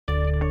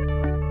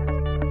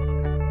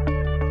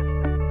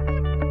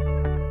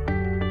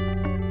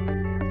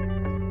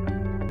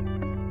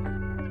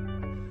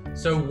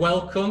So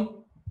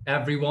welcome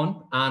everyone,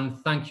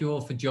 and thank you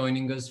all for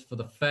joining us for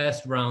the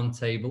first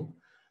roundtable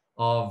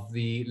of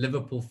the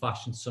Liverpool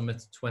Fashion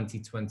Summit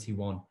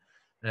 2021.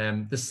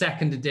 The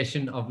second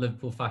edition of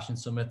Liverpool Fashion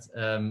Summit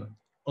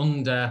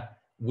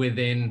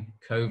within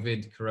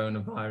COVID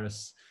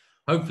coronavirus.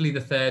 Hopefully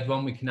the third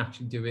one, we can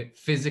actually do it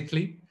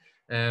physically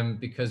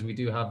because we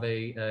do have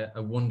a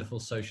wonderful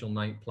social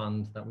night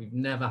planned that we've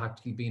never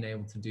actually been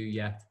able to do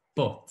yet,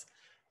 but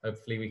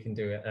hopefully we can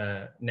do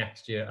it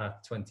next year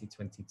at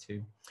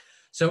 2022.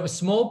 So a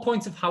small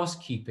point of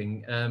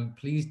housekeeping,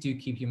 please do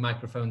keep your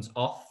microphones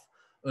off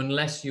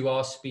unless you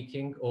are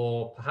speaking,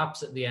 or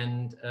perhaps at the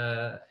end,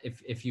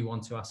 if you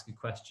want to ask a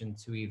question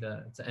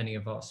to any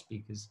of our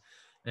speakers.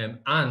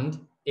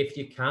 And if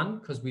you can,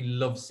 because we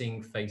love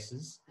seeing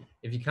faces,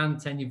 if you can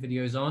turn your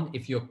videos on,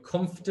 if you're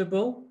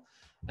comfortable,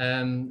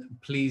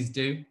 please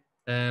do.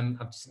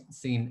 I've just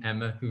seen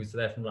Emma, who was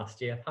there from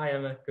last year. Hi,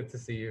 Emma. Good to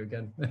see you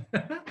again.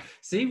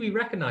 See, we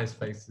recognize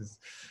faces.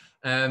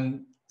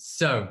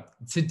 So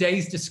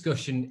today's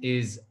discussion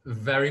is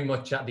very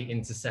much at the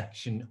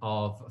intersection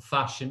of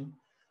fashion,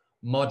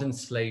 modern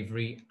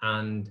slavery,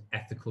 and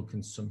ethical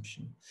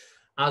consumption.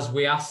 As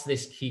we ask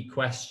this key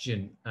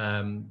question,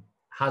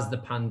 has the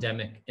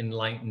pandemic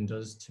enlightened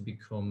us to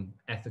become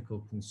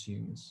ethical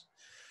consumers?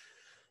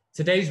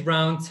 Today's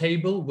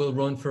roundtable will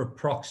run for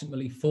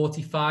approximately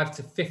 45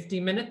 to 50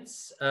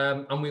 minutes,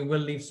 and we will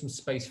leave some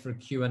space for a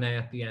Q&A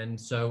at the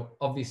end. So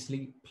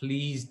obviously,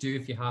 please do,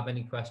 if you have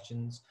any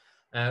questions,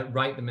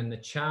 write them in the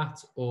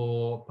chat,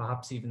 or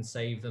perhaps even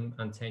save them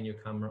and turn your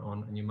camera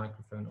on and your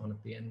microphone on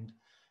at the end.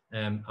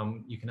 And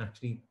you can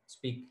actually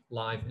speak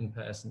live in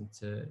person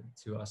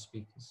to our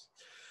speakers.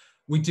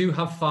 We do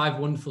have 5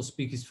 wonderful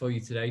speakers for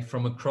you today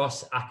from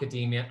across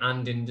academia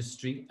and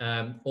industry,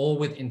 all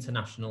with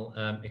international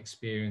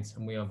experience,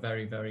 and we are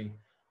very, very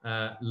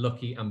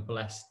lucky and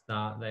blessed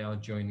that they are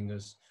joining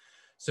us.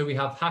 So we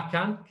have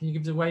Hakan. Can you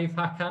give us a wave,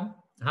 Hakan?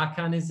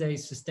 Hakan is a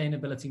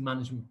sustainability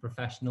management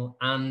professional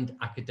and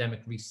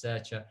academic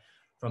researcher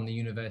from the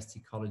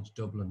University College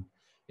Dublin.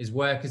 His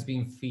work has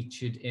been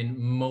featured in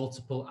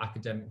multiple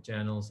academic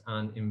journals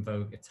and in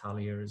Vogue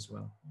Italia as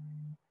well.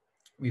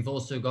 We've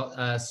also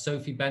got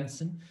Sophie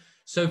Benson.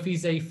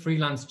 Sophie's a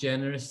freelance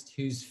journalist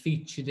who's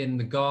featured in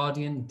The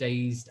Guardian,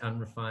 Dazed, and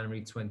Refinery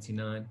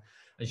 29,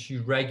 and she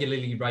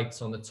regularly writes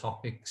on the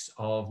topics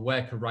of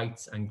worker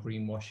rights and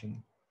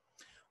greenwashing.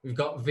 We've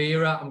got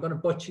Vera, I'm going to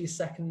butcher your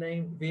second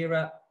name,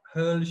 Vera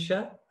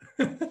Hoelscher.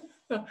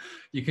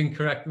 You can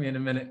correct me in a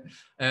minute,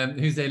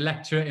 who's a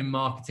lecturer in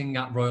marketing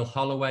at Royal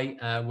Holloway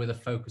with a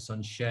focus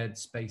on shared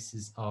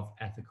spaces of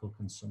ethical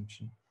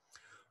consumption.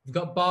 We've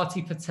got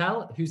Bharti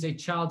Patel, who's a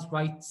child's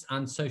rights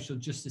and social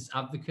justice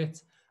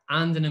advocate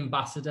and an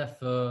ambassador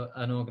for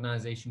an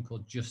organization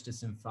called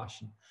Justice in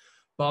Fashion.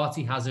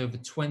 Bharti has over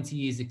 20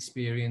 years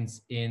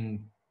experience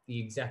in the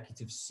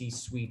executive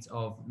C-suite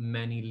of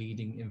many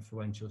leading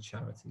influential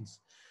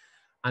charities.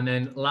 And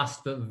then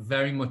last but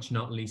very much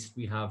not least,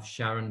 we have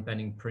Sharon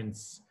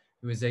Benning-Prince,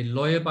 who is a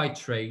lawyer by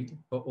trade,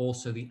 but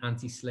also the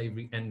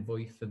anti-slavery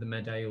envoy for the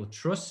Medaille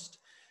Trust.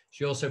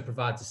 She also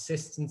provides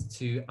assistance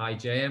to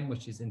IJM,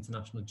 which is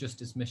International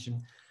Justice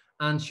Mission.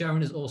 And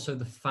Sharon is also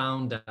the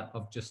founder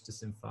of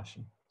Justice in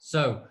Fashion.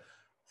 So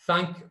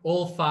thank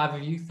all 5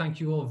 of you. Thank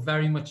you all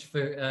very much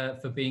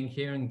for being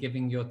here and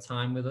giving your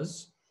time with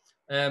us.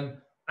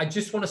 I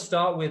just want to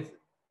start with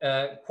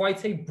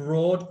quite a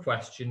broad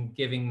question,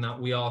 given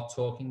that we are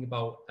talking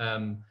about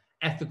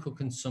ethical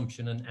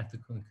consumption and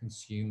ethical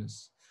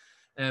consumers.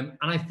 And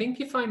I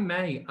think, if I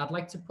may, I'd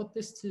like to put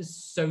this to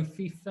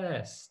Sophie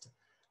first.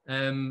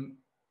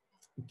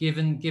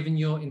 Given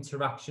your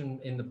interaction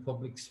in the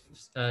public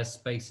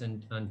space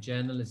and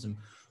journalism,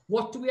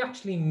 what do we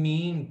actually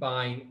mean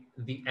by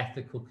the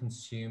ethical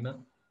consumer?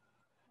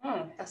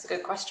 That's a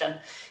good question.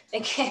 I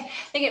think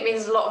it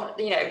means a lot of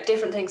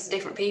different things to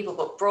different people,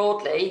 but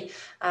broadly,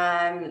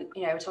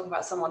 we're talking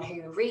about someone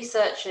who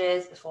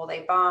researches before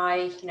they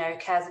buy,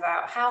 cares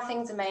about how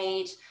things are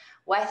made,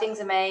 where things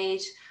are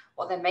made,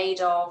 what they're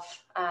made of,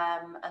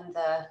 and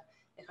the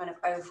kind of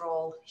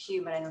overall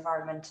human and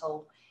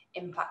environmental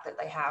impact that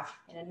they have.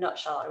 In a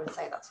nutshell, I would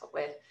say that's what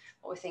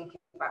we're thinking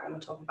about when we're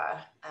talking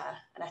about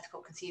an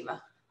ethical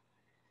consumer.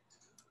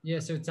 Yeah,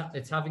 so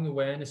it's having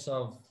awareness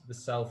of the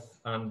self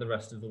and the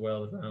rest of the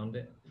world around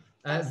it.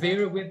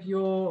 Vera, with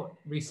your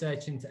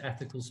research into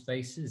ethical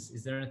spaces,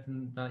 is there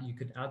anything that you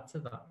could add to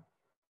that?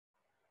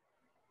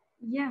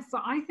 Yeah, so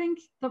I think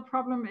the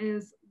problem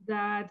is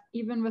that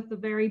even with the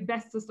very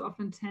bestest of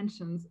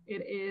intentions,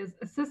 it is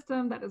a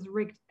system that is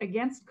rigged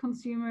against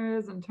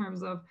consumers in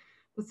terms of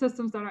the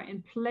systems that are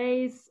in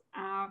place.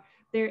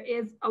 There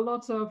is a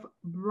lot of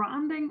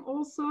branding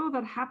also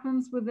that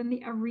happens within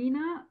the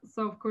arena.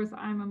 So of course,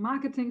 I'm a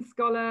marketing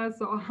scholar,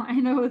 so I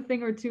know a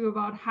thing or two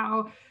about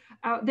how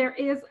there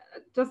is,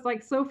 just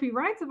like Sophie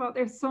writes about,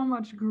 there's so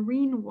much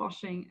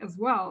greenwashing as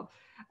well.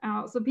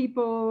 So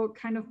people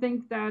kind of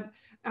think that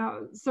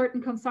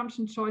certain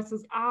consumption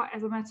choices are,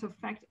 as a matter of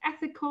fact,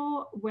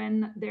 ethical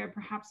when they're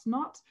perhaps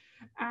not.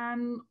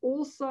 And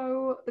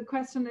also the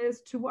question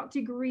is, to what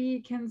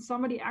degree can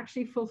somebody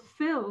actually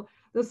fulfill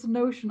this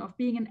notion of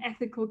being an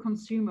ethical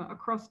consumer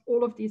across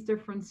all of these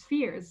different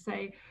spheres,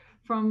 say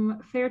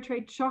from fair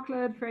trade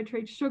chocolate, fair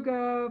trade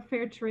sugar,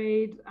 fair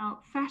trade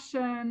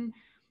fashion,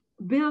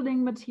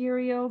 building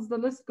materials, the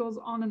list goes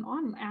on.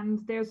 And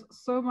there's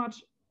so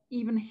much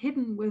even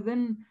hidden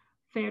within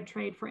fair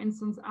trade. For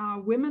instance,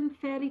 are women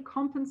fairly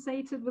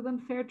compensated within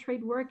fair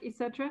trade work,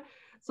 etc.?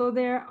 So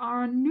there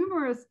are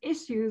numerous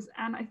issues,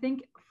 and I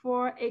think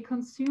for a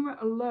consumer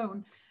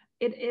alone,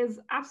 it is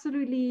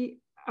absolutely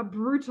a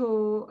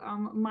brutal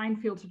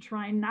minefield to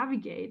try and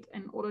navigate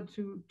in order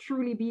to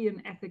truly be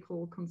an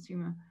ethical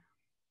consumer.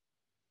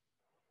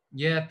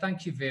 Yeah,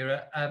 thank you,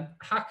 Vera.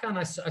 Hakan,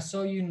 I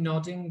saw you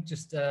nodding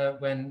just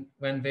when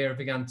Vera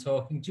began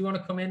talking. Do you want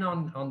to come in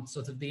on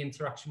sort of the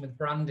interaction with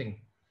branding?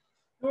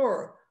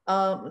 Sure.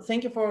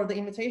 Thank you for the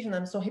invitation.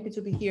 I'm so happy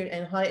to be here,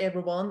 and hi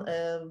everyone.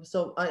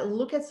 So I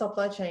look at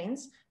supply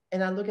chains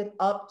and I look at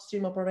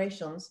upstream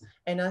operations,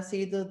 and I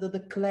see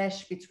the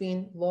clash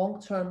between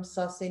long-term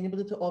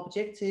sustainability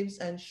objectives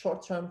and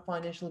short-term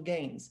financial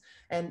gains.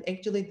 And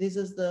actually this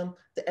is the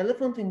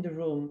elephant in the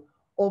room: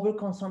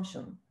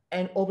 overconsumption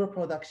and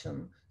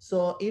overproduction.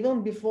 So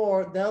even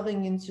before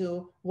delving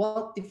into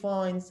what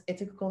defines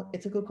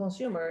ethical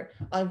consumer,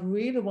 I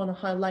really want to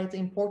highlight the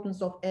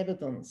importance of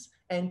evidence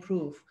and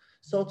proof.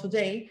 So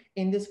today,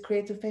 in this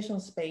creative fashion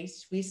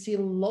space, we see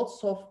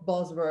lots of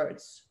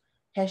buzzwords: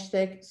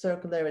 hashtag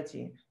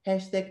circularity,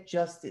 hashtag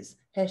justice,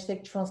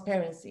 hashtag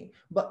transparency.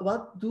 But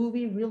what do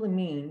we really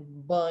mean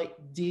by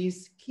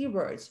these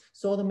keywords?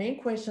 So the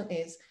main question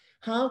is,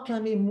 how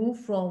can we move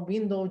from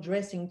window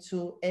dressing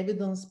to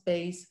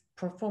evidence-based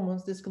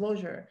performance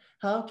disclosure?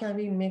 How can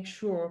we make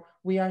sure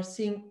we are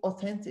seeing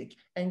authentic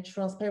and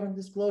transparent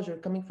disclosure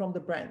coming from the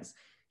brands?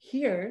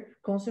 Here,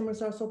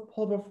 consumers are so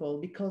powerful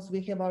because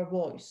we have our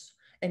voice.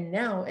 And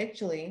now,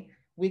 actually,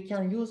 we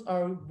can use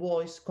our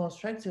voice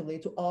constructively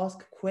to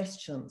ask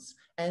questions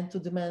and to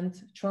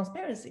demand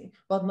transparency.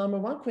 But number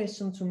one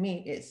question to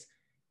me is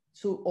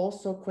to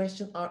also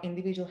question our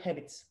individual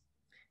habits.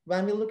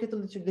 When we look at the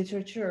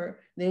literature,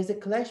 there's a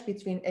clash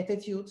between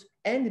attitudes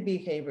and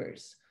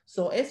behaviors.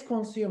 So as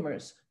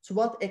consumers, to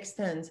what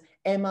extent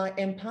am I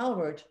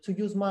empowered to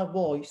use my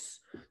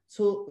voice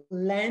to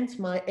lend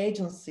my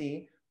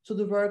agency to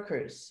the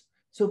workers,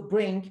 to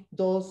bring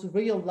those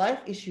real life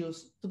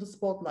issues to the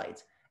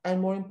spotlight?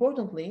 And more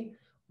importantly,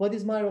 what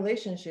is my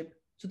relationship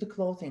to the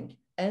clothing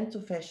and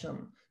to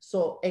fashion?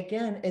 So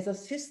again, as a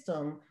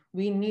system,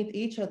 we need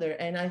each other.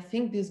 And I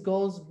think this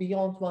goes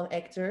beyond one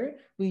actor.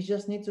 We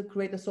just need to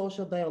create a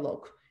social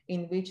dialogue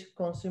in which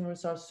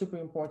consumers are super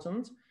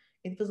important.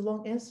 It was a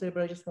long answer,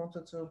 but I just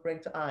wanted to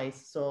break the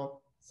ice,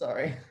 so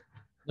sorry.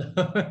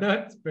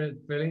 That's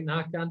brilliant,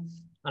 Hakan.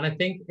 And I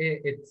think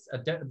it's, I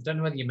don't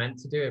know whether you meant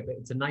to do it, but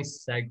it's a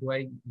nice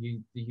segue, the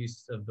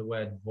use of the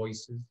word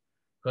voices,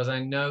 because I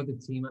know the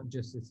team at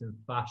Justice in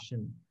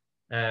Fashion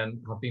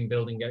have been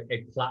building a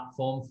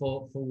platform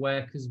for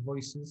workers'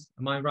 voices.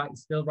 Am I right?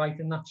 Still right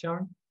in that,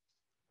 Sharon?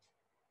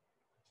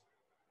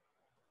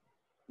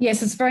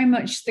 Yes, it's very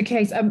much the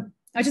case.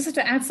 I just have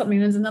to add something.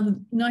 There's another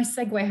nice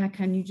segue,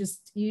 Hakan, you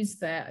just used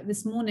there.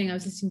 This morning I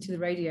was listening to the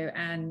radio,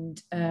 and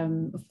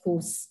of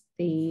course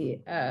the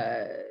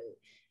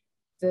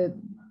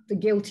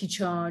guilty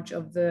charge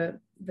of the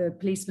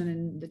policeman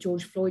in the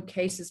George Floyd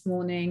case this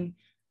morning,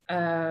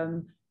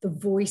 the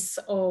voice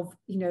of,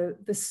 you know,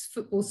 this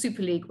Football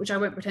Super League, which I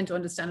won't pretend to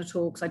understand at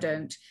all because I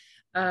don't,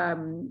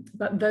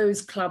 but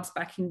those clubs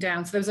backing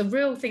down. So there was a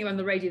real thing on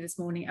the radio this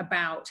morning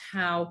about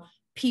how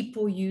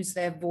people use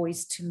their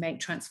voice to make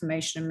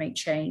transformation and make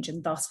change.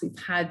 And thus we've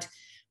had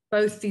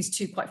both these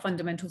two quite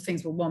fundamental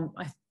things, but one,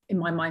 in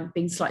my mind,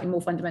 being slightly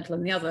more fundamental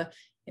than the other,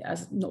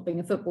 as not being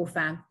a football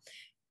fan.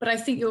 But I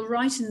think you're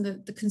right in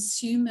that the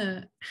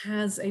consumer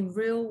has a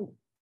real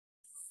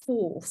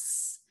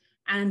force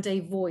and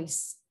a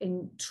voice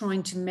in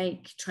trying to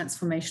make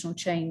transformational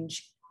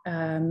change.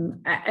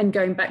 And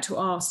going back to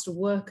our sort of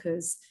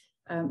workers,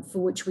 for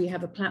which we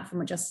have a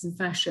platform at Justice in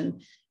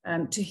Fashion,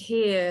 to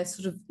hear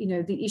sort of, you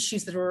know, the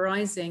issues that are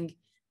arising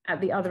at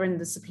the other end of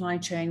the supply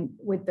chain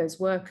with those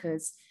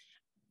workers,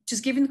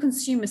 just giving the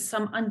consumer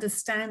some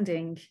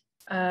understanding,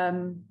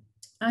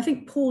 I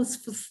think pause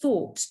for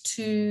thought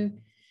to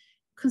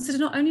consider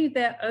not only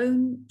their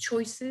own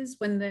choices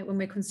when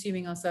we're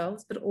consuming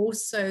ourselves, but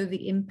also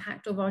the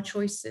impact of our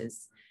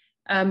choices.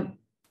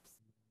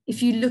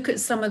 If you look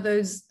at some of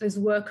those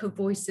worker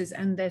voices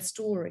and their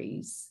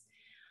stories,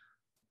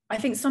 I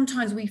think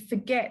sometimes we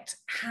forget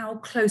how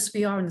close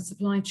we are in the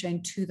supply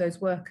chain to those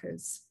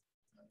workers.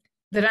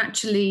 That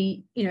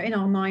actually, you know, in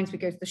our minds, we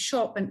go to the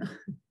shop, and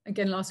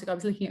again, last week I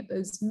was looking at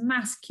those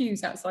mass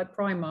queues outside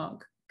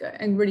Primark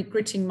and really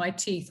gritting my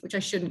teeth, which I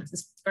shouldn't because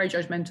it's very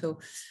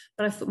judgmental.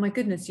 But I thought, my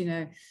goodness, you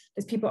know,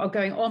 those people are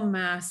going en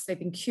masse. They've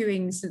been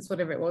queuing since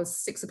whatever it was,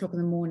 6 o'clock in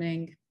the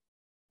morning.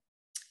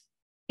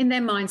 In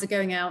their minds are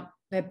going out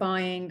they're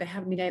buying, they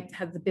haven't been able to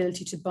have the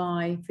ability to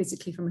buy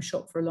physically from a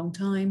shop for a long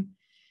time.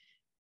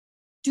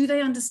 Do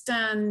they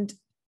understand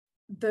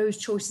those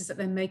choices that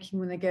they're making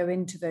when they go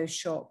into those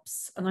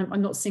shops? And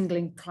I'm not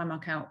singling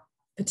Primark out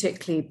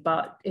particularly,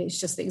 but it's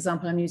just the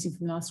example I'm using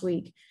from last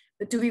week.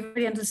 But do we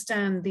really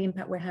understand the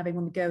impact we're having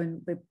when we go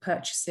and we're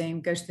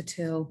purchasing, go to the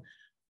till?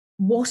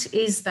 What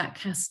is that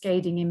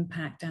cascading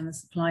impact down the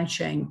supply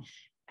chain?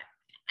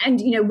 And,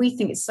 you know, we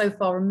think it's so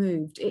far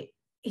removed.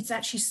 It's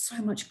actually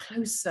so much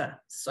closer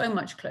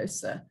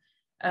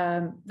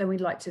than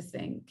we'd like to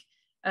think.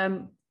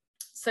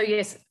 So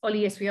yes,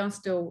 Olly, yes, we are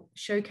still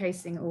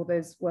showcasing all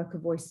those worker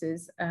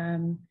voices.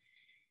 And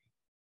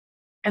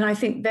I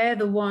think they're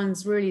the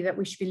ones really that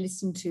we should be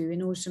listening to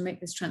in order to make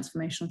this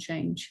transformational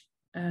change.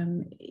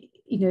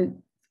 You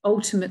know,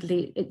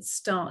 ultimately it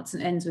starts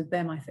and ends with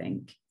them, I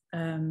think.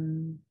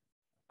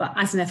 But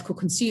as an ethical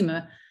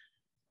consumer,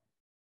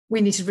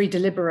 we need to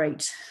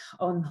redeliberate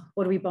on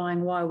what are we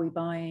buying, why are we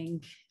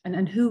buying,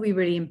 and who are we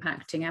really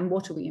impacting, and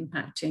what are we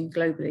impacting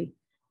globally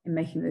in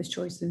making those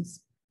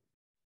choices.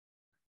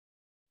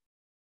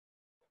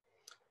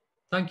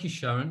 Thank you,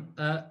 Sharon.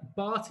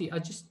 Bharti, I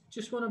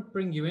just want to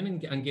bring you in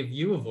and give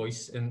you a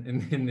voice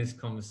in this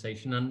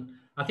conversation. And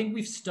I think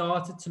we've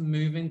started to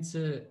move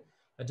into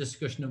a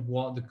discussion of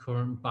what the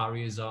current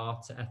barriers are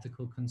to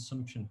ethical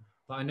consumption.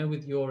 But I know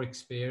with your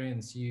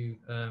experience,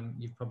 you've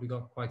probably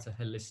got quite a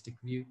holistic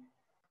view.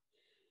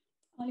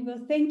 Oliver,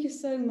 thank you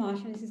so much.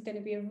 And this is going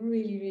to be a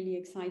really, really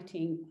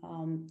exciting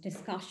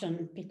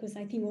discussion, because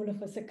I think all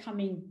of us are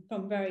coming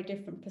from very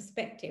different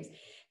perspectives.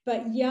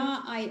 But yeah,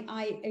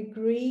 I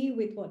agree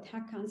with what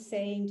Hakan's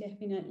saying,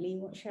 definitely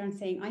what Sharon's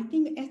saying. I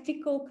think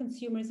ethical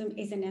consumerism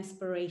is an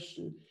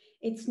aspiration.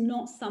 It's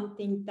not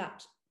something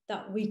that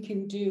we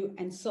can do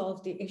and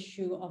solve the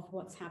issue of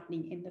what's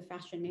happening in the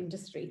fashion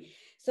industry.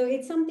 So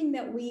it's something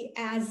that we,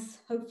 as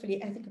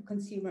hopefully ethical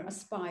consumer,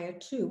 aspire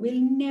to.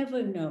 We'll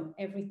never know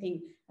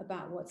everything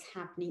about what's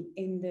happening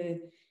in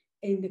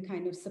the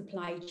kind of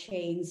supply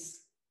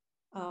chains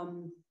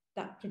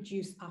that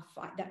produce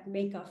that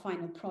make our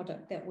final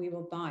product that we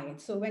will buy.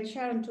 So when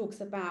Sharon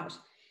talks about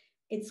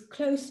it's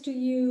close to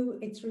you,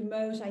 it's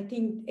remote, I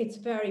think it's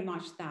very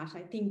much that.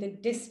 I think the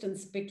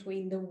distance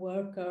between the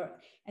worker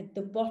at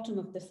the bottom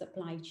of the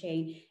supply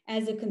chain,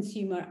 as a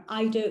consumer,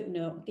 I don't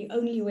know. The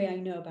only way I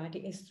know about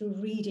it is through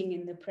reading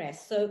in the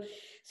press. So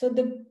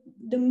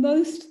the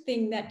most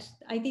thing that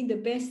I think the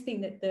best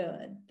thing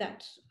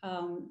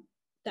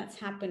that's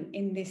happened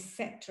in this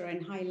sector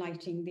and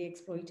highlighting the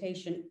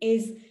exploitation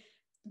is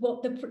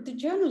what the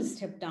journalists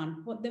have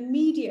done, what the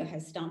media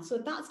has done. So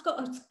that's got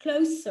us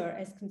closer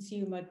as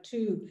consumer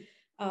to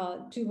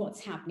what's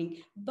happening.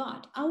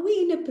 But are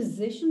we in a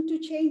position to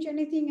change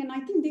anything? And I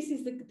think this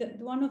is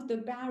one of the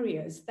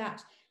barriers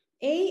that,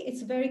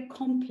 it's a very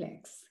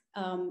complex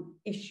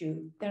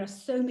issue. There are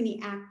so many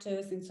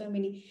actors and so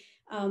many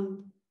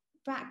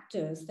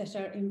factors that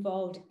are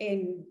involved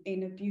in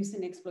abuse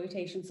and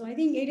exploitation. So I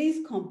think it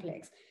is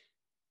complex.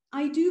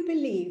 I do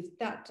believe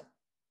that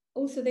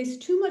also there's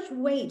too much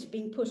weight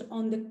being put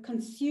on the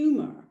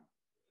consumer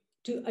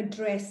to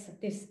address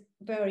this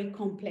very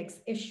complex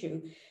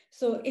issue.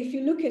 So if you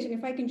look at, and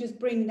if I can just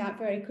bring that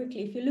very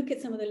quickly, if you look at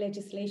some of the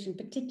legislation,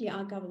 particularly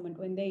our government,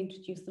 when they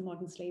introduced the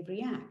Modern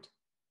Slavery Act,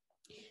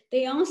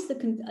 they asked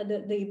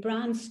the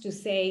brands to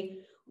say,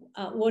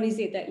 what is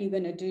it that you're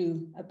going to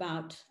do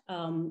about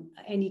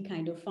any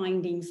kind of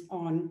findings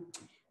on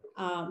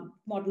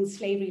modern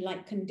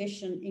slavery-like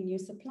condition in your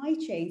supply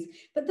chains.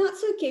 But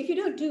that's okay. If you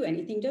don't do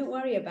anything, don't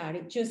worry about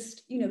it.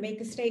 Just,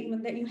 make a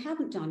statement that you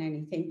haven't done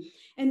anything.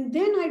 And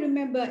then I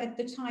remember at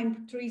the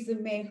time, Theresa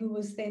May, who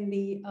was then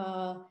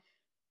the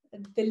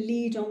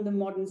lead on the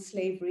Modern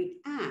Slavery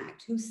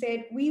Act, who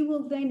said, we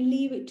will then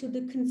leave it to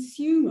the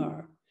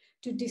consumer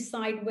to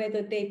decide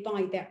whether they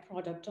buy that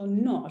product or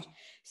not.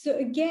 So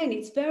again,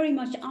 it's very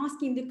much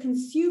asking the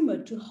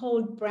consumer to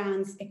hold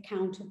brands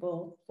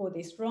accountable for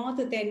this,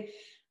 rather than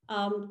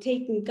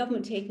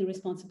government taking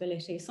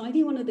responsibility. So I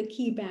think one of the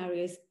key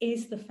barriers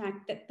is the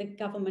fact that the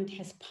government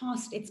has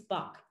passed its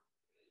buck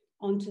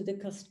onto the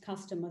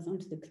customers,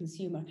 onto the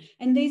consumer.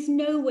 And there's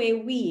no way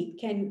we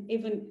can,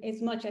 even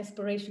as much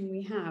aspiration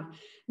we have,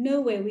 no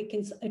way we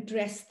can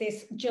address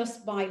this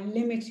just by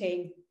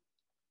limiting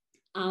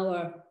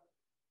our,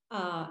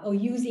 or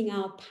using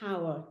our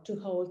power to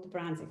hold the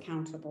brands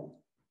accountable.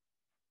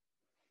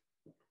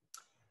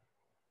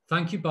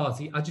 Thank you,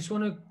 Bharti. I just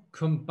want to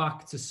come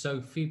back to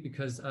Sophie,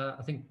 because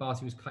I think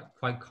Bharti was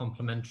quite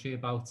complimentary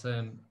about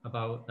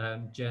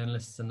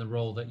journalists and the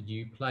role that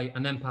you play.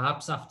 And then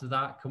perhaps after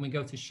that, can we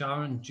go to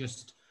Sharon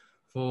just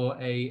for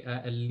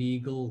a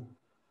legal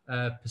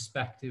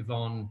perspective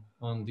on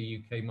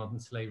the UK Modern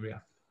Slavery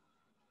Act?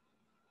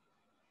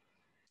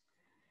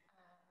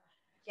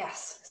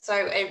 Yes.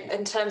 So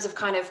in terms of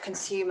kind of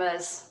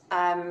consumers,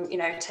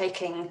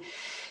 taking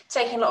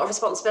a lot of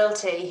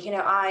responsibility,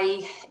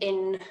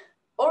 in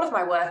all of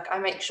my work, I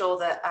make sure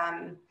that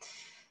I'm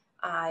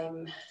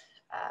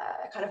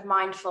kind of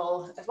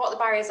mindful of what the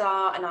barriers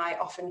are, and I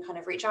often kind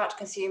of reach out to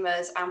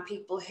consumers and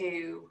people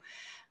who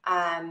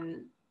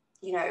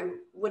you know,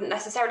 wouldn't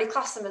necessarily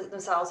class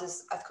themselves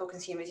as ethical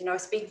consumers. You know, I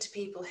speak to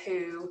people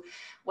who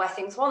wear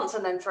things once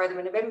and then throw them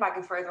in a bin bag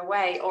and throw them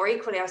away. Or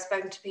equally, I've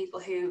spoken to people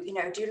who, you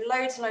know, do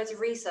loads and loads of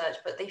research,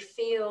 but they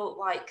feel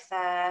like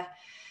they're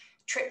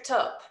tripped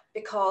up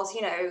because,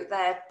 you know,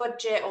 their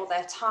budget or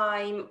their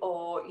time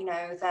or, you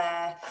know,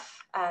 their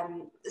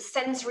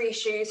sensory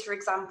issues, for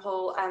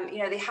example, you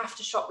know, they have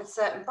to shop with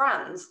certain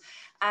brands.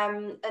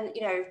 And,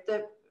 you know,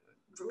 the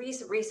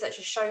recent research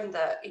has shown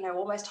that, you know,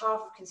 almost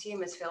half of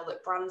consumers feel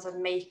that brands are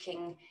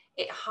making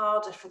it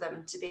harder for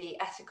them to be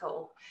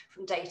ethical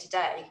from day to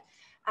day.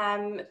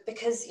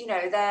 Because, you know,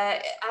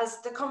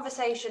 as the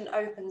conversation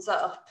opens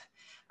up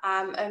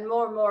and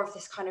more of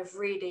this kind of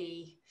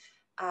really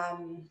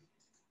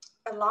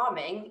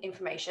alarming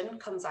information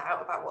comes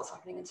out about what's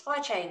happening in supply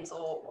chains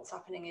or what's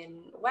happening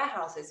in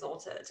warehouses or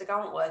to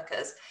garment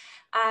workers,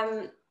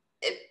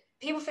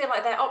 people feel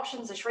like their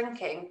options are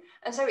shrinking,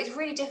 and so it's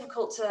really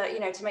difficult to,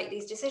 you know, to make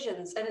these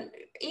decisions. And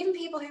even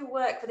people who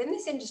work within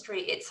this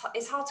industry,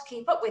 it's hard to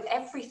keep up with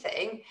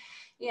everything.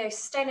 You know,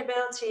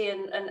 sustainability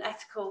and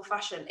ethical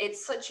fashion,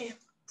 it's such a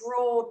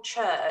broad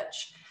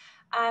church,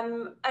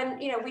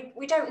 and you know,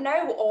 we don't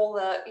know all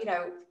the, you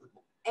know,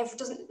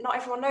 not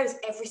everyone knows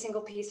every single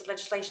piece of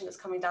legislation that's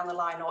coming down the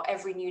line or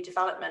every new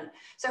development.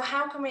 So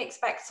how can we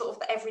expect sort of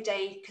the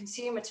everyday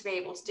consumer to be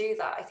able to do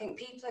that? I think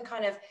people are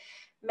kind of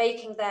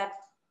making their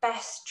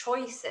best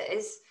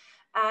choices,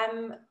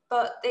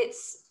 but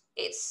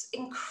it's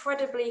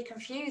incredibly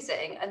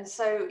confusing. And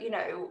so, you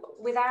know,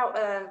 without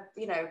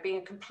you know,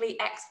 being a complete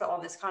expert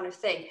on this kind of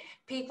thing,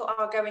 people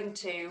are going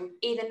to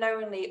either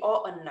knowingly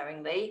or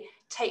unknowingly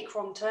take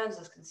wrong turns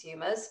as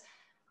consumers.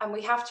 And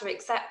we have to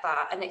accept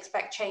that and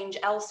expect change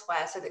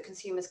elsewhere so that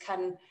consumers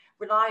can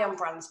rely on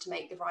brands to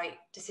make the right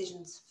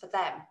decisions for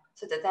them,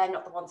 so that they're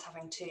not the ones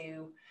having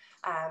to,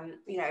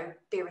 you know,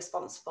 be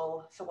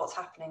responsible for what's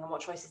happening and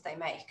what choices they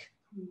make.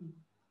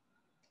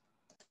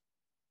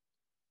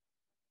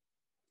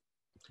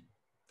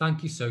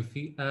 Thank you,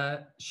 Sophie.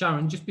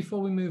 Sharon, just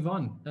before we move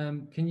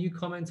on, can you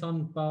comment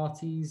on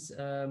Bharti's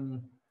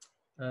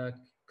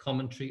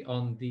commentary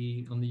on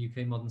the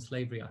UK Modern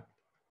Slavery Act?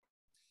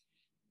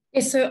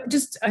 Yes, so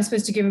just, I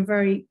suppose, to give a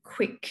very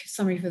quick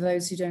summary for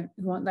those who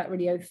aren't that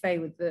really au fait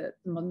with the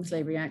Modern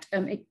Slavery Act.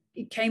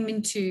 It came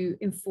into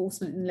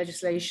enforcement in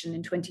legislation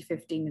in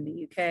 2015 in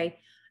the UK.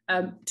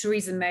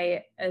 Theresa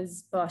May,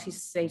 as Bharti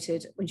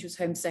stated, when she was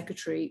Home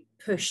Secretary,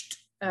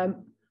 pushed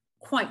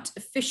quite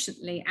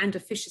efficiently and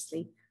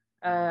officiously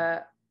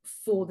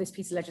for this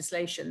piece of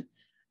legislation.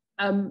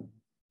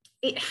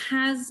 It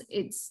has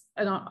its,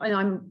 and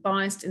I'm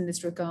biased in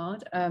this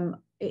regard,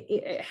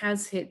 it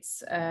has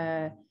its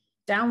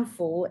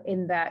downfall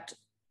in that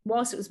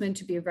whilst it was meant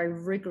to be a very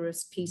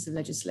rigorous piece of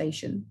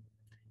legislation,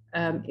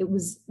 it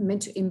was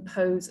meant to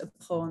impose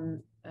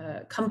upon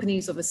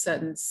companies of a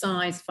certain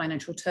size,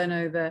 financial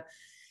turnover,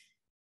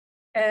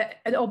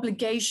 an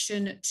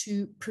obligation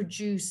to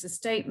produce a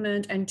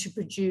statement and to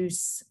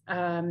produce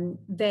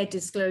their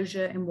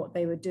disclosure in what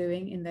they were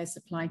doing in their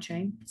supply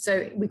chain.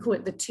 So we call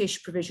it the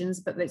TISH provisions,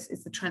 but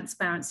it's the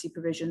transparency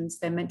provisions.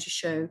 They're meant to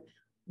show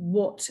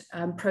what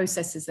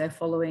processes they're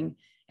following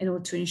in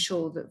order to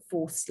ensure that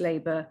forced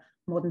labor,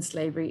 modern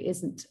slavery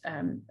isn't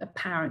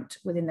apparent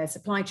within their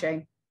supply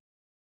chain.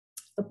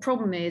 The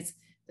problem is,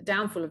 the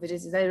downfall of it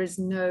is there is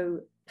no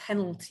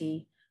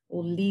penalty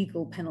or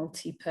legal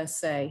penalty per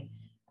se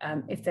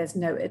if there's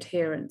no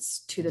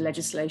adherence to the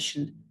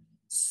legislation.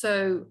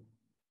 So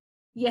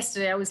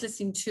yesterday I was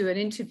listening to an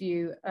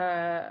interview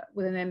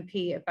with an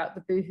MP about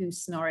the boohoo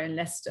scenario in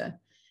Leicester.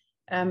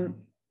 And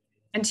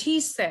he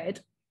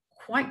said,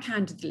 quite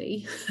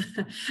candidly,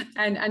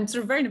 and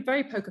sort of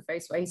very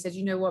poker-faced way, he said,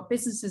 you know what,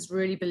 businesses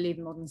really believe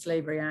in the Modern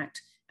Slavery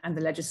Act and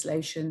the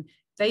legislation.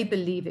 They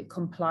believe it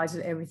complies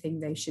with everything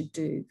they should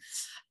do.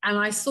 And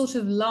I sort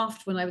of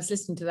laughed when I was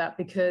listening to that,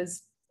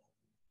 because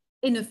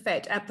in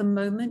effect, at the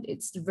moment,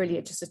 it's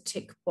really just a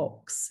tick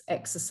box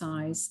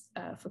exercise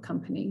for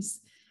companies.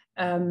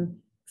 For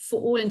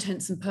all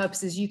intents and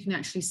purposes, you can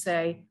actually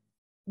say,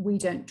 we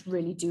don't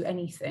really do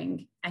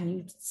anything, and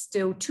you'd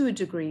still, to a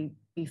degree,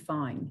 be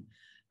fine.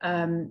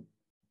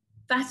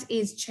 That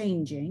is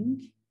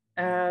changing.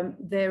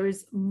 There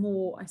is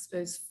more, I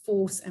suppose,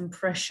 force and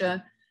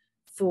pressure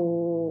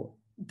for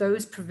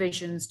those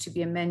provisions to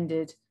be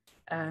amended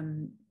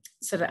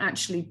so that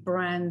actually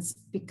brands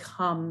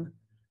become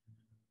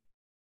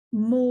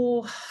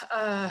more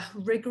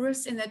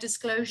rigorous in their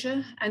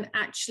disclosure, and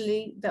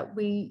actually that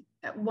we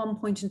at one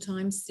point in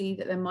time see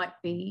that there might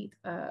be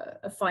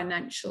a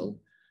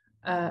financial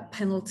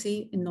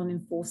penalty in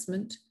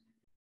non-enforcement.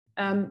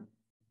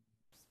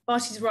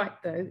 Bharti's right,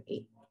 though.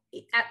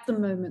 At the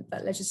moment,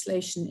 that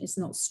legislation is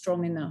not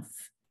strong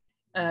enough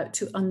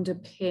to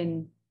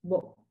underpin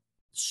what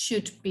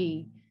should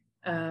be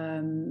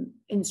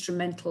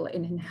instrumental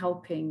in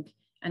helping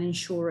and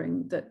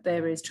ensuring that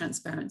there is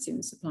transparency in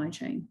the supply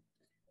chain.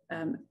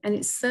 And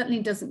it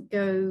certainly doesn't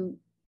go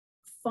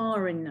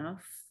far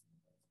enough,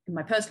 in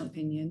my personal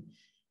opinion,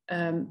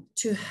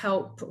 to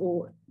help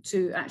or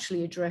to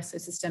actually address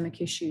those systemic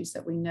issues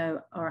that we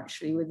know are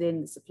actually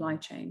within the supply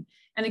chain.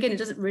 And again, it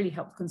doesn't really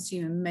help the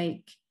consumer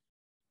make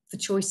the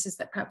choices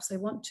that perhaps they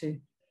want to,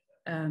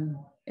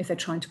 if they're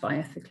trying to buy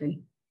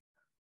ethically.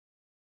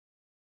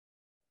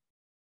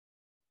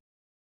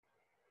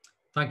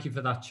 Thank you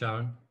for that,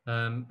 Sharon.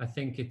 I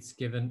think it's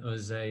given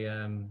us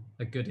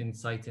a good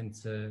insight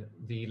into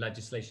the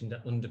legislation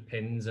that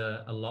underpins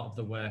a lot of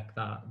the work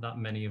that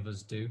many of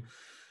us do.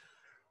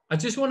 I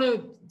just want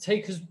to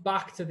take us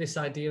back to this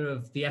idea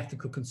of the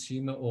ethical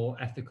consumer or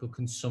ethical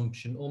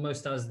consumption,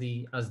 almost as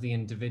the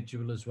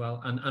individual as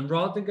well. And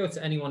rather than go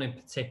to anyone in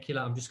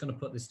particular, I'm just going to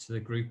put this to the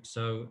group.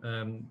 So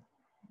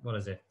what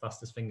is it?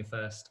 Fastest finger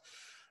first.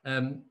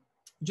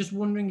 Just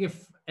wondering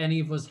if any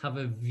of us have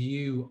a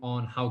view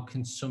on how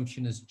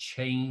consumption has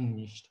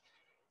changed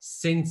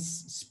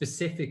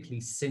specifically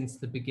since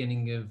the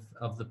beginning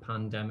of the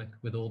pandemic,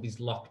 with all these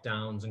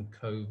lockdowns and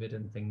COVID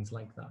and things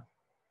like that.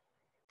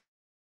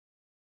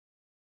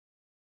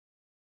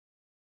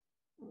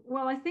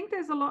 Well, I think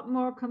there's a lot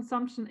more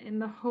consumption in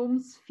the home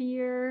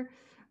sphere.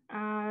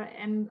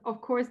 And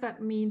of course,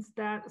 that means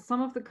that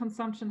some of the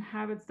consumption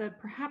habits that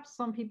perhaps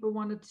some people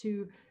wanted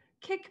to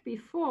kick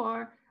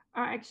before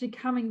are actually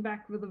coming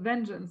back with a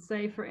vengeance.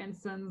 Say, for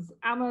instance,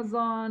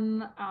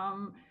 Amazon,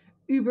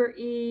 Uber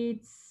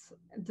Eats,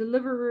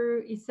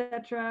 Deliveroo,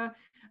 etc.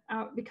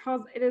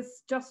 Because it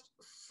is just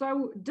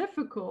so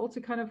difficult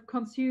to kind of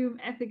consume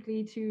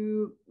ethically,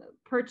 to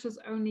purchase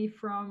only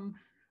from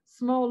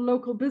small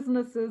local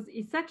businesses,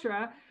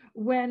 etc.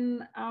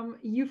 When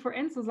you, for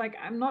instance, like,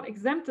 I'm not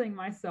exempting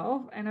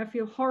myself and I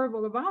feel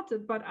horrible about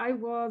it, but I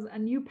was a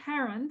new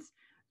parent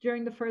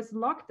during the first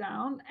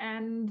lockdown,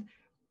 and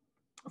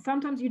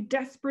sometimes you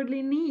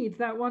desperately need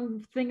that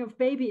one thing of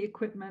baby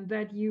equipment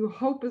that you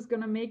hope is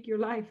going to make your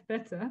life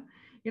better,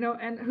 you know,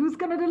 and who's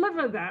going to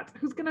deliver that?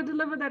 Who's going to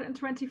deliver that in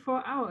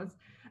 24 hours?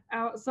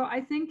 So I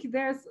think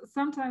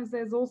sometimes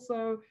there's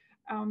also,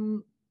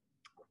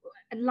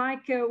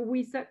 like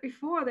we said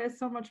before, there's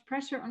so much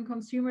pressure on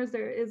consumers.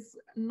 There is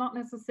not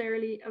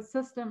necessarily a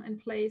system in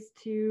place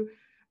to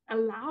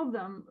allow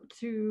them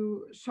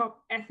to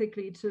shop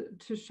ethically,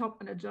 to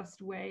shop in a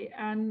just way.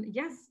 And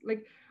yes,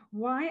 like,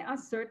 why are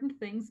certain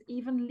things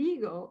even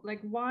legal?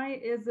 Like, why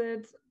is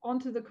it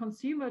onto the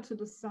consumer to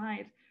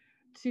decide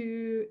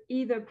to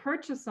either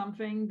purchase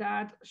something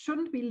that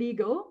shouldn't be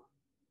legal,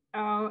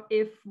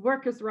 if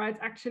workers' rights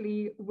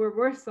actually were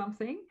worth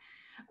something,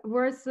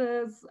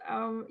 versus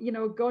you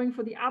know, going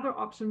for the other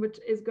option, which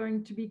is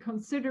going to be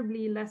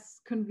considerably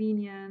less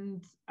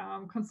convenient,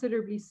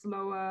 considerably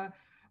slower,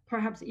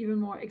 perhaps even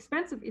more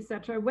expensive,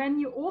 etc., when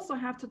you also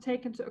have to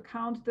take into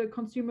account the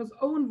consumer's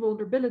own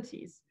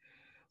vulnerabilities.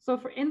 So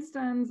for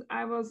instance,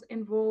 I was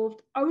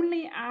involved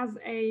only as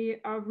a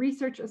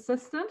research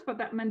assistant, but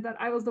that meant that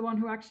I was the one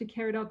who actually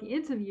carried out the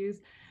interviews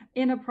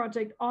in a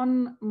project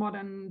on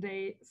modern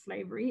day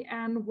slavery.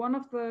 And one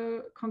of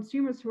the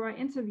consumers who I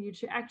interviewed,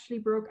 she actually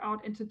broke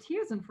out into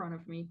tears in front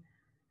of me.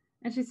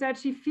 And she said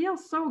she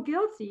feels so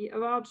guilty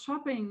about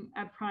shopping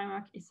at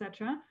Primark,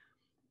 etc.,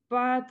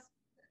 but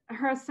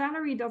her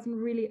salary doesn't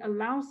really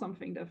allow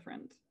something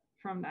different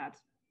from that.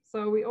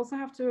 So we also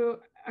have to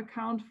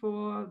account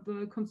for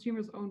the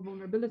consumer's own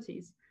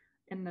vulnerabilities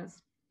in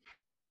this.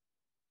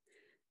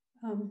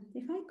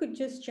 If I could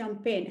just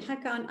jump in,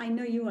 Hakan, I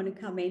know you want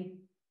to come in.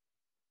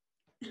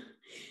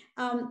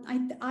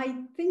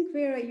 I think,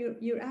 Vera,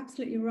 you're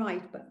absolutely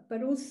right,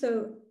 but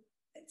also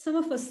some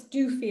of us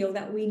do feel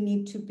that we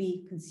need to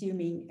be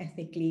consuming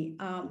ethically.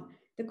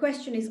 The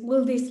question is,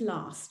 will this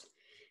last?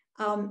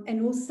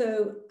 And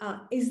also,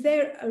 is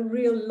there a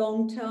real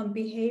long-term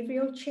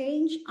behavioral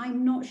change?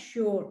 I'm not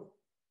sure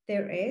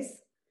there is.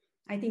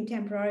 I think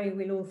temporarily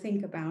we'll all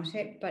think about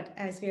it, but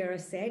as Vera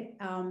said,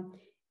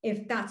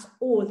 if that's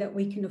all that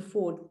we can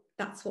afford,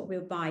 that's what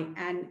we'll buy.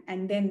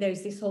 And then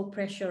there's this whole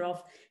pressure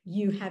of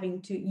you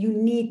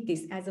need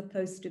this, as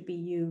opposed to be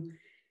you,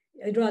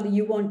 rather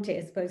you want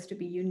it as opposed to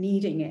be you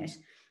needing it.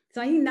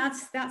 So I think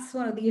that's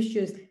one of the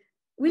issues.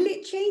 Will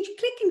it change?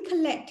 Click and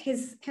collect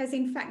has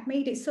in fact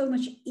made it so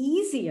much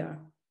easier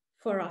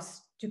for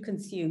us to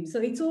consume.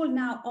 So it's all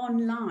now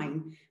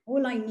online.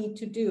 All I need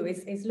to do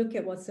is look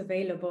at what's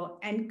available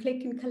and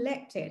click and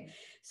collect it.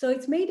 So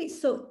it's made it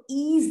so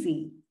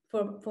easy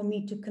for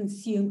me to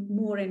consume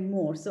more and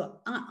more. So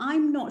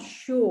I'm not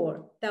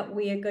sure that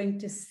we are going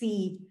to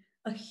see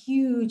a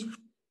huge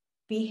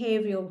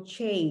behavioral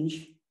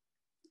change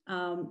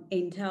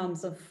in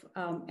terms of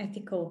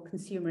ethical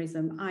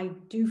consumerism. I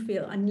do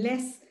feel,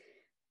 unless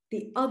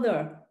the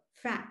other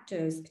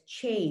factors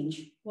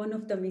change, one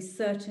of them is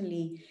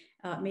certainly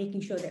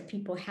making sure that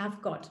people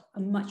have got a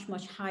much,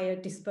 much higher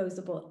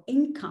disposable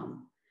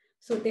income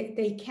so that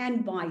they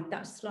can buy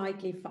that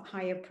slightly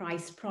higher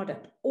priced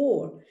product,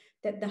 or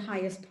that the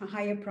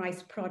higher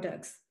priced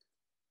products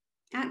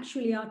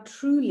actually are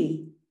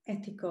truly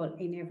ethical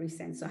in every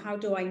sense. So how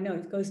do I know?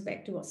 It goes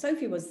back to what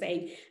Sophie was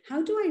saying.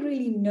 How do I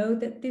really know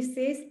that this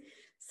is?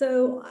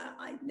 So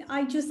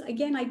I just,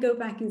 again, I go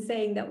back in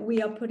saying that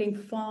we are putting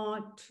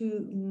far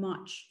too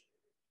much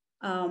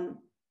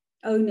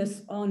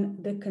onus on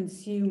the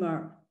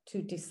consumer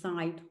to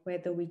decide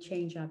whether we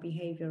change our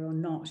behavior or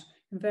not,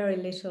 and very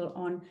little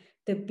on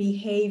the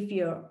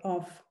behavior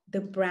of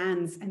the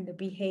brands and the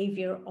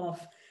behavior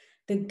of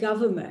the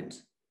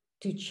government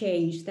to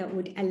change that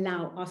would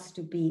allow us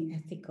to be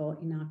ethical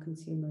in our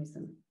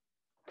consumerism.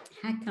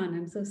 Hakan,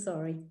 I'm so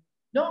sorry.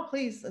 No,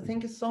 please.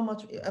 Thank you so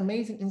much.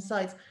 Amazing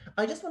insights.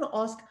 I just want to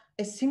ask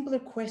a simpler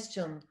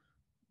question.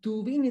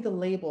 Do we need a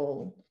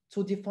label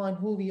to define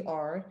who we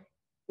are,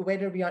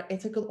 whether we are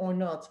ethical or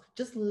not?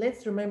 Just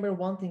let's remember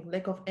one thing,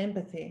 lack of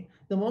empathy.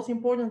 The most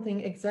important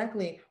thing,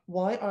 exactly,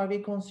 why are we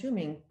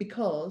consuming?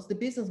 Because the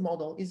business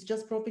model is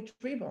just profit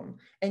driven,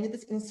 and it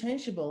is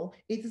insatiable.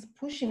 It is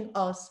pushing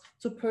us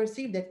to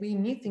perceive that we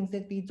need things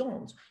that we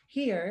don't.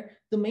 Here,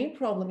 the main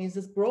problem is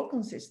this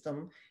broken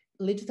system.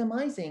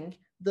 Legitimizing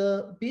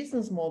the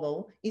business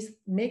model is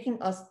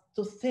making us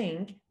to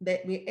think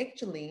that we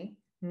actually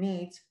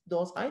need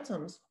those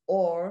items,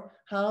 or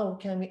how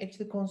can we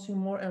actually consume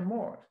more and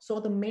more. So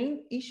the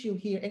main issue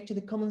here,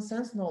 actually common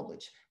sense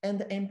knowledge and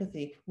the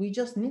empathy. We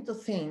just need to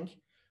think,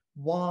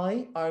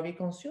 why are we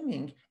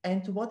consuming,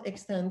 and to what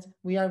extent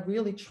we are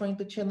really trying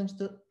to challenge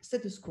the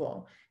status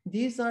quo.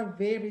 These are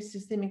very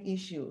systemic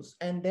issues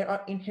and there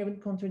are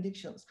inherent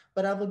contradictions.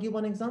 But I will give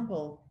one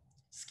example.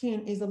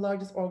 Skin is the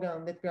largest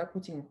organ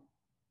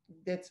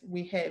that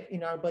we have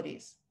in our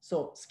bodies.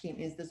 So skin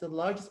is the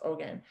largest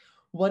organ.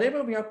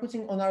 Whatever we are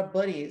putting on our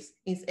bodies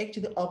is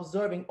actually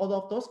absorbing all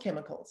of those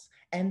chemicals.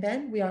 And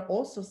then we are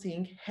also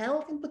seeing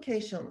health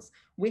implications.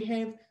 We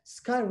have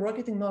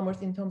skyrocketing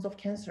numbers in terms of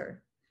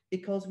cancer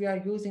because we are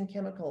using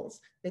chemicals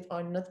that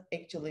are not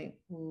actually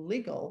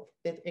legal,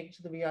 that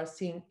actually we are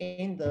seeing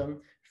in the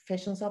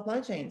fashion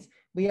supply chains.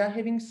 We are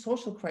having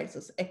social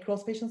crisis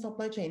across fashion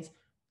supply chains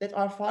that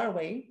are far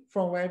away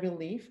from where we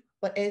live.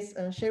 But as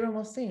Sharon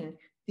was saying,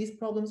 these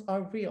problems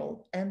are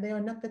real and they are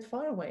not that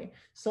far away.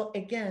 So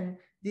again,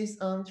 this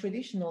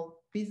traditional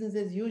business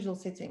as usual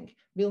setting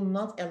will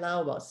not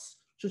allow us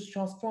to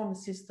transform the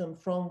system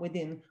from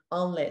within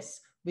unless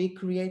we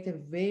create a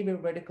very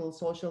radical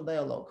social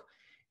dialogue.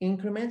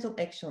 Incremental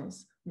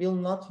actions will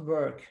not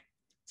work.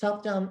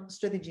 Top-down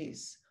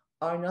strategies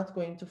are not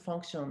going to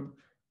function,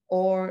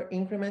 or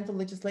incremental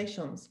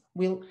legislations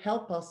will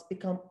help us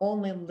become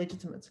only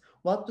legitimate.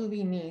 What do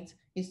we need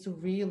is to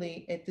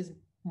really, at this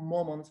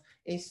moment,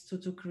 is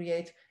to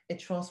create a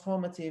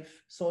transformative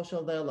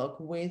social dialogue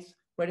with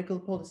radical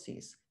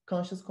policies,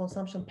 conscious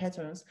consumption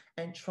patterns,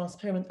 and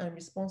transparent and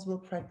responsible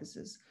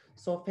practices.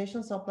 So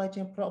fashion supply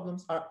chain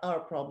problems are our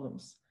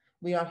problems.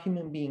 We are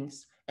human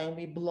beings and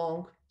we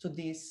belong to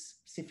this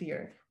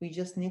sphere. We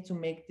just need to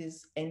make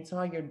this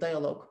entire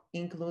dialogue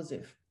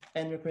inclusive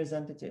and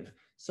representative.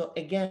 So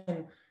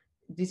again,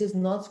 this is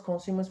not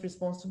consumers'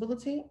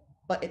 responsibility,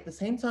 but at the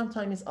same time,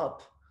 time is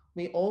up.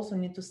 We also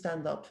need to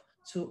stand up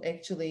to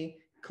actually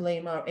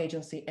claim our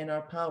agency and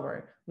our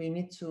power. We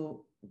need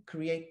to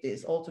create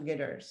this all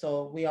together.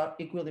 So we are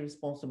equally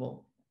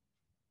responsible.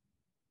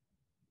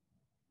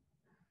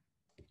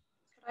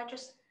 Could I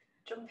just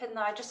jump in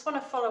there? I just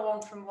want to follow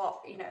on from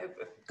what, you know,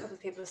 a couple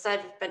of people have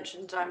said. We've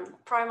mentioned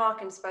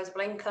Primark and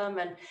disposable income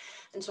and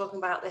talking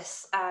about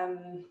this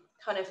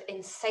kind of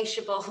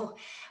insatiable,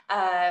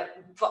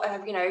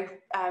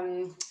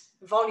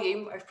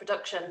 volume of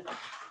production.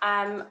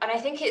 And I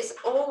think it's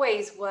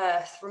always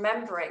worth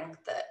remembering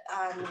that,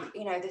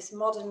 this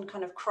modern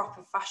kind of crop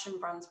of fashion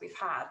brands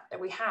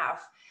we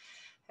have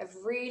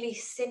really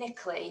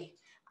cynically,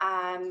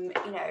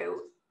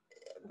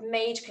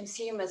 made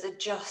consumers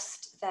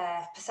adjust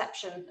their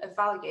perception of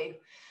value.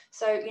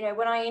 So,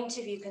 when I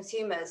interview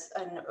consumers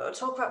and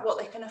talk about what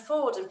they can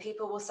afford, and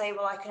people will say,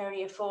 well, I can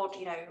only afford,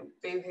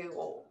 Boohoo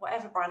or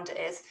whatever brand it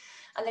is.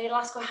 And then you'll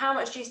ask, well, how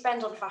much do you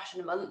spend on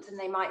fashion a month? And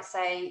they might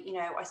say,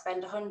 I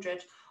spend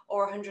 100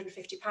 or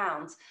 150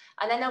 pounds.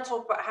 And then they'll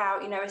talk about how,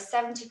 a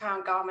 70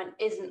 pound garment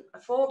isn't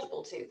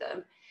affordable to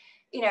them.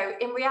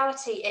 In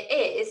reality it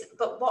is,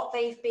 but what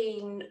they've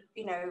been,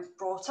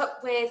 brought up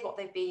with, what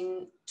they've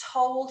been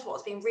told,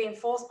 what's been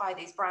reinforced by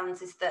these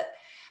brands is that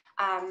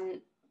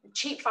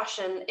cheap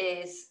fashion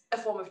is a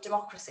form of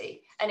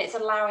democracy and it's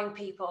allowing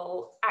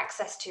people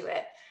access to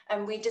it.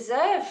 And we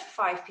deserve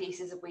 5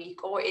 pieces a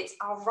week, or it's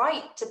our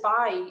right to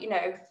buy,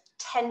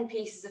 10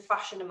 pieces of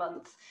fashion a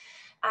month.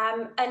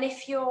 And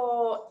if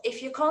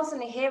you're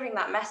constantly hearing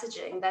that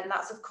messaging, then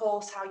that's of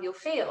course how you'll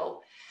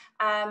feel.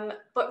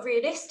 But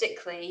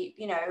realistically,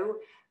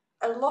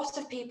 a lot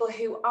of people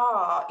who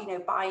are,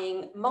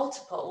 buying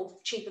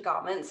multiple cheaper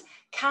garments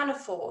can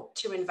afford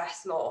to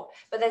invest more.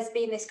 But there's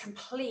been this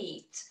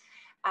complete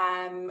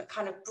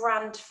kind of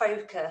brand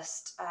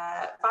focused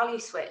value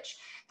switch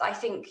that I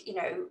think,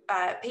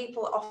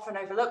 people often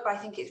overlook, but I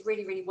think it's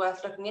really, really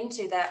worth looking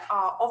into. There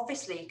are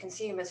obviously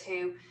consumers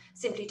who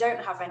simply don't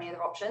have any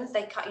other options.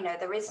 They can't,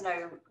 there is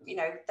no,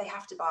 they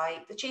have to buy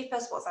the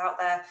cheapest, what's out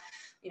there.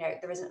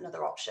 there isn't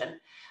another option.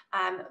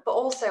 But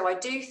also I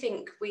do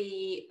think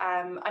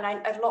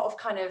a lot of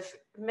kind of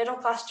middle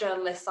class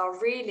journalists are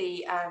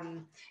really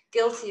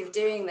guilty of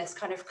doing this,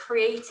 kind of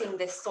creating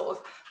this sort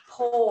of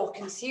poor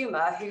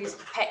consumer who's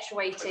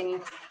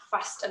perpetuating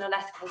fast and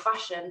unethical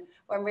fashion,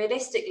 when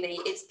realistically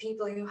it's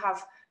people who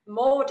have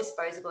more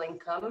disposable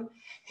income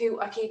who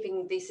are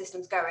keeping these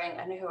systems going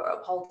and who are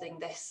upholding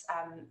this,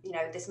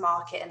 this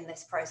market and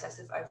this process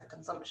of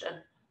overconsumption.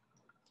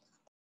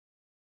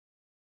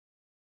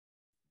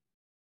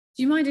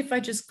 Do you mind if I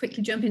just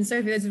quickly jump in,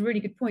 Sophie? There's really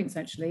good points,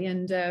 actually.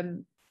 And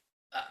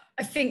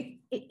I think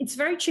it's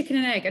very chicken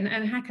and egg. And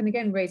Hakan,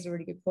 again, raised a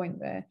really good point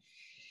there.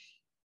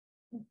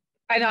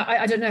 And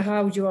I don't know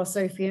how old you are,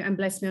 Sophie, and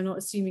bless me, I'm not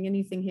assuming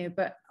anything here,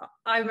 but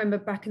I remember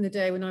back in the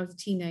day when I was a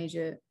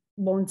teenager,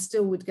 one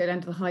still would go down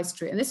to the high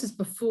street. And this was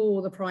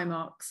before the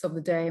Primarks of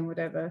the day and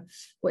whatever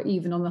were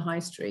even on the high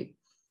street.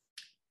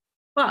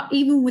 But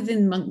even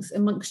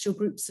amongst your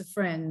groups of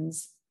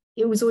friends,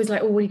 it was always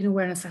like, oh, what are you going to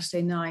wear on a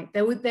Saturday night?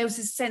 There was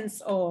a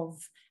sense of,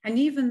 and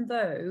even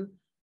though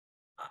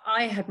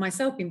I had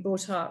myself been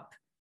brought up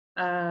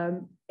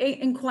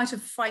in quite a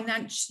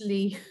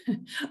financially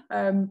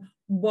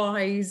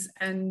wise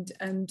and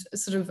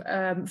sort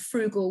of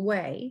frugal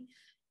way,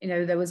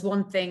 there was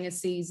one thing a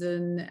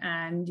season,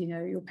 and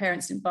your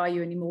parents didn't buy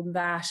you any more than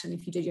that, and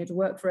if you did, you had to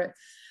work for it.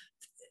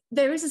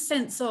 There is a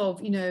sense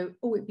of,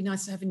 oh, it'd be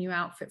nice to have a new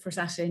outfit for a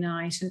Saturday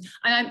night.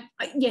 And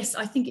yes,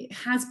 I think it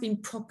has been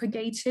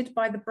propagated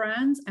by the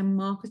brands and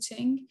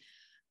marketing.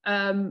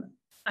 I'm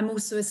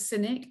also a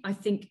cynic. I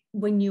think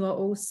when you are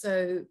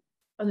also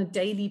on a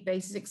daily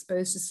basis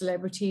exposed to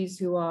celebrities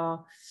who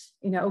are,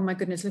 oh my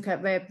goodness, look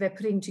at, they're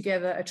putting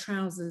together a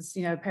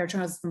pair of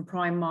trousers from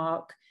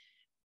Primark,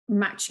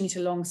 matching it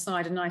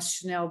alongside a nice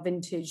Chanel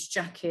vintage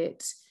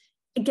jacket.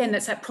 Again,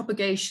 that's that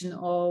propagation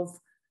of,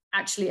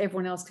 actually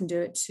everyone else can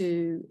do it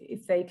too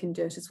if they can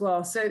do it as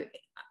well. So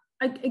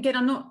again,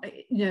 I'm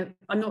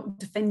not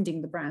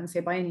defending the brands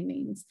here by any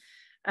means,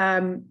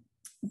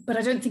 but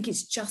I don't think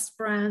it's just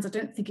brands. I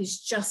don't think it's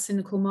just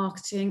cynical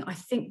marketing. I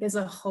think there's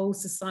a whole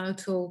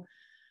societal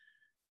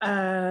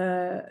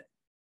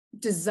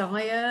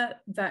desire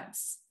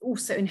that's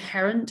also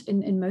inherent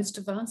in most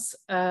of us.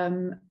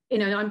 I'm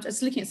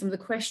just looking at some of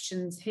the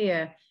questions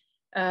here.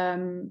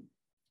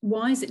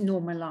 Why is it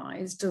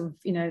normalized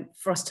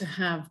for us to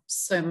have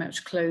so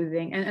much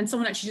clothing? And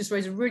someone actually just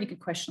raised a really good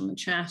question on the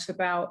chat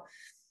about,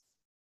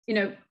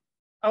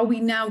 are we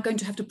now going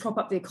to have to prop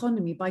up the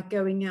economy by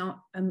going out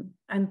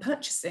and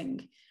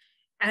purchasing?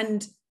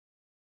 And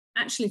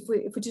actually,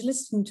 if we're just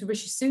listening to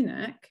Rishi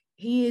Sunak,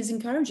 he is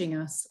encouraging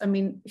us. I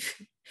mean,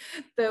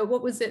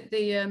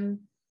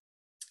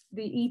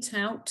 the Eat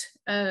Out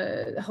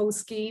whole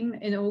scheme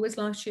in August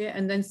last year,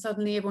 and then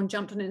suddenly everyone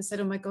jumped on it and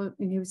said, oh my God,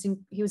 he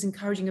was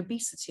encouraging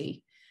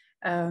obesity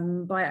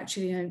by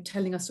actually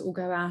telling us to all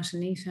go out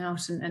and eat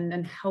out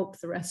and help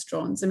the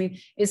restaurants. I mean,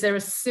 is there a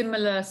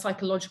similar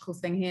psychological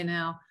thing here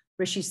now?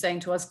 Rishi's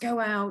saying to us, go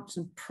out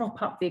and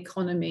prop up the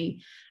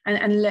economy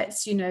and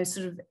let's,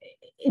 sort of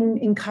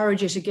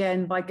encourage it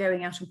again by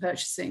going out and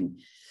purchasing.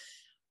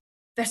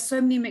 There's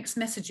so many mixed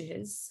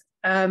messages.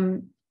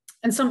 And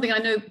something I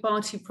know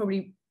Bharti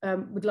probably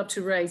would love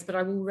to raise, but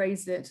I will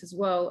raise it as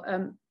well.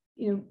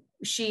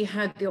 She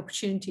had the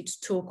opportunity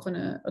to talk on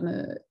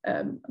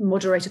a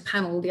moderator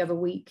panel the other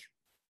week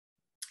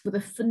with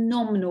a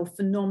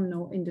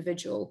phenomenal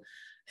individual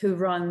who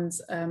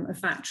runs a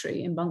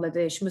factory in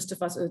Bangladesh,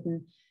 Mustafa's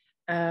Udin.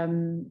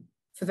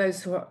 For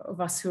those of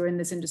us who are in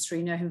this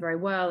industry know him very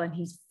well, and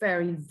he's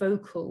very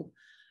vocal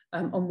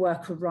on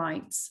worker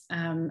rights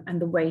and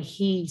the way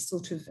he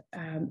sort of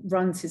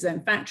runs his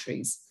own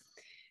factories.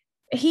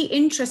 He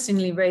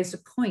interestingly raised a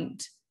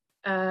point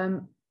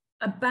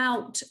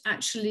about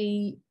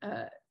actually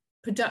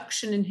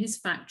production in his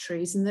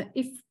factories, and that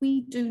if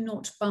we do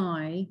not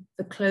buy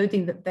the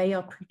clothing that they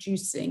are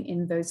producing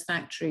in those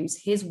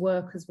factories, his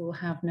workers will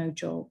have no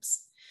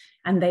jobs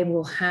and they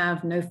will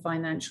have no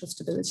financial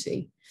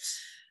stability.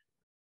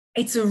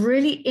 It's a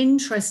really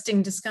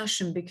interesting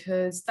discussion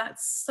because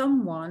that's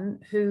someone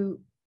who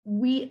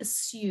we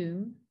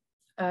assume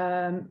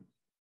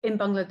in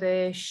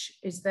Bangladesh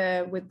is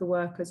there with the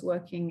workers,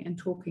 working and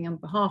talking on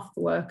behalf of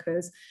the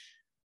workers.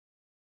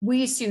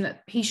 We assume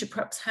that he should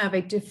perhaps have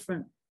a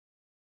different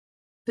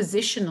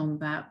position on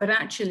that, but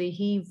actually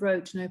he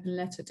wrote an open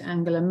letter to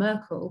Angela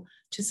Merkel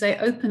to say,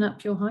 open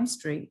up your high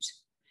street,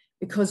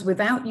 because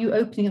without you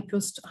opening up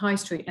your high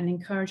street and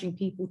encouraging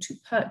people to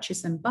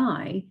purchase and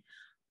buy,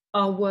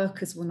 our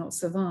workers will not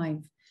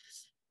survive.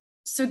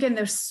 So again,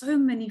 there's so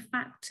many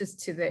factors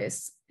to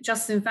this.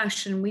 Just in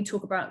fashion, we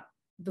talk about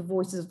the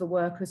voices of the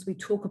workers, we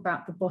talk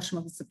about the bottom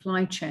of the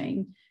supply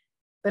chain,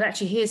 but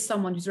actually here's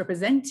someone who's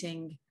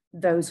representing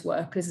those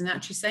workers and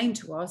actually saying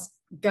to us,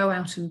 go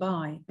out and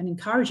buy, and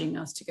encouraging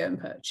us to go and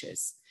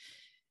purchase.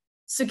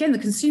 So again, the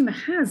consumer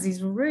has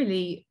these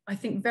really, I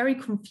think, very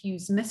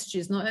confused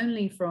messages, not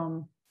only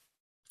from,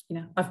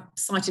 I've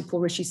cited poor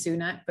Rishi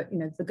Sunak, but,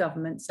 the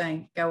government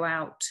saying, go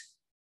out,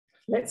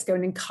 let's go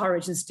and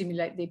encourage and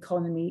stimulate the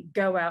economy,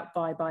 go out,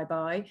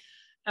 buy.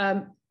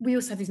 We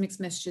also have these mixed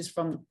messages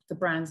from the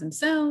brands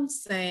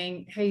themselves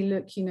saying, hey,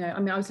 look, you know, I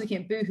mean, I was looking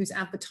at Boohoo's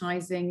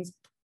advertising,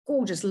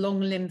 gorgeous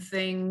long limb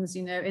things,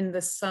 you know, in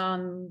the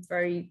sun,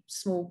 very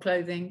small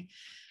clothing.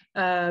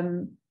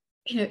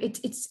 You know,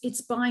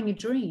 it's buying a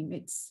dream.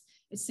 It's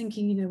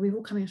thinking, you know, we're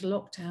all coming into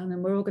lockdown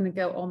and we're all going to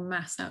go en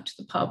masse out to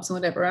the pubs and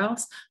whatever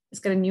else. Let's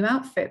get a new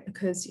outfit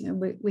because, you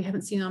know, we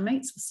haven't seen our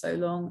mates for so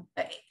long.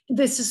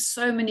 There's just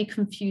so many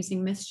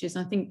confusing messages.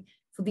 I think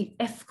for the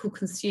ethical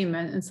consumer,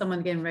 and someone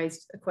again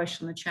raised a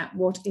question in the chat,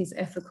 what is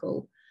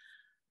ethical?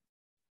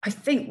 I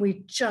think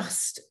we're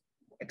just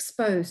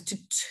exposed to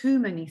too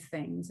many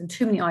things and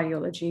too many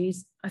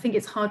ideologies. I think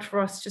it's hard for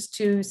us just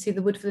to see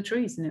the wood for the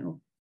trees in it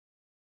all.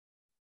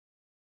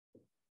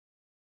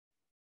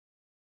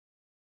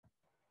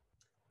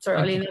 Sorry,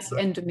 Ollie, that's the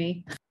end of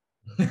me.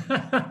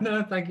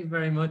 No, thank you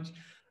very much.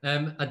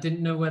 I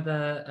didn't know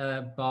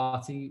whether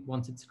Bharti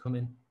wanted to come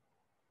in.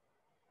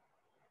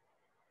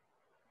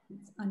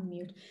 Let's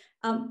unmute.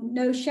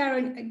 No,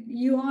 Sharon,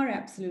 you are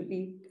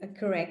absolutely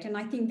correct. And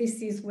I think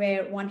this is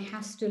where one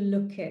has to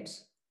look at,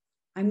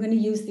 I'm going to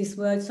use this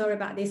word, sorry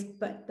about this,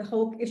 but the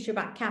whole issue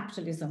about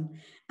capitalism.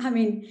 I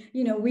mean,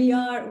 you know, we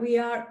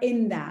are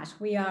in that.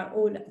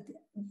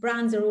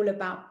 Brands are all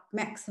about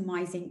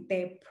maximizing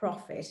their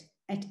profit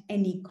at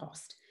any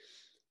cost.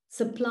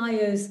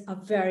 Suppliers are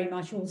very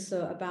much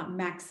also about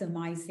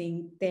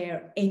maximizing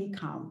their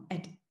income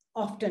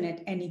often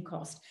at any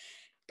cost.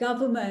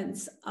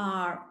 Governments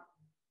are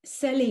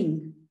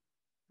selling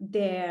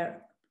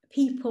their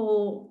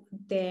people,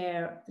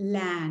 their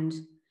land,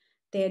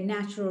 their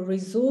natural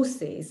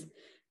resources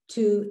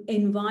to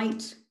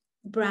invite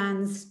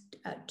brands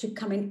to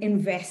come and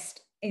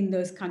invest in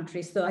those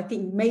countries. So I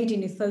think Made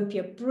in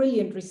Ethiopia,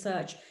 brilliant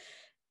research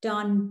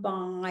done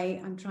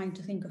by, I'm trying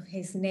to think of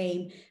his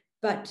name,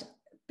 but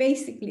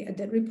basically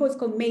the report's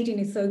called Made in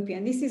Ethiopia.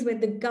 And this is where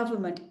the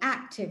government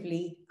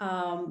actively,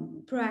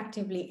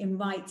 proactively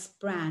invites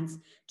brands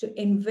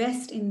to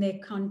invest in their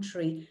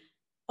country,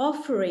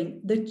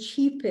 offering the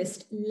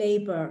cheapest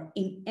labor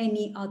in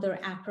any other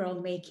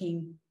apparel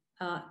making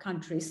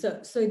country.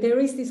 So there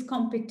is this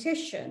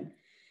competition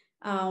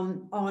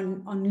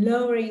on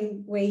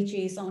lowering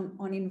wages,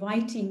 on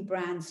inviting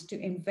brands to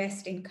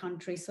invest in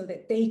countries so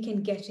that they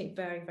can get it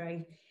very,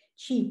 very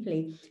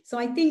cheaply. So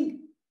I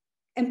think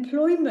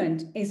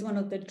employment is one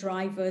of the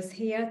drivers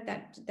here,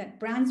 that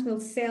brands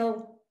will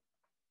sell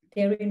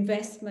their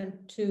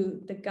investment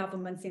to the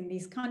governments in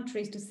these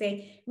countries to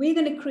say, we're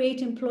going to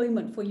create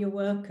employment for your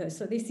workers,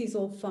 so this is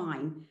all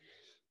fine.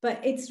 But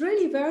it's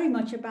really very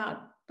much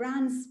about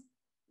brands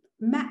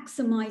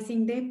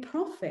maximizing their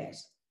profit.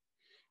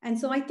 And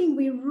so I think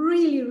we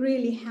really,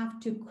 really have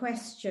to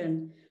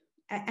question,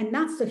 and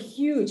that's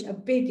a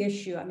big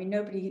issue. I mean,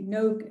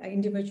 no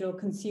individual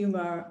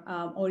consumer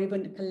or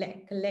even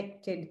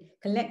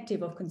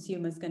collective of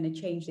consumers is going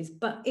to change this.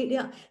 But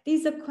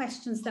these are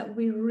questions that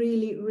we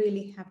really,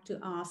 really have to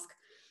ask.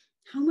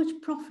 How much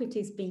profit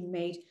is being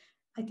made?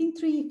 I think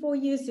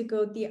 3-4 years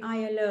ago, the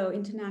ILO,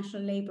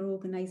 International Labour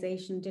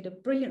Organization, did a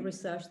brilliant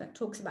research that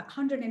talks about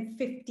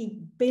 150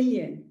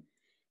 billion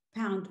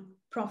pound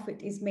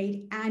profit is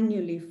made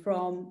annually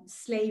from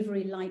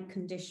slavery-like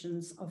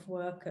conditions of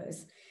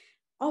workers,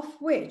 of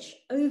which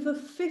over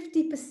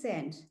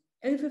 50%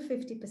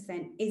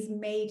 is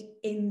made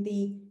in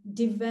the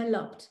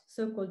developed,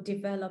 so-called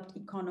developed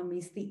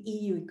economies, the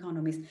EU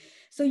economies.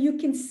 So you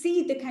can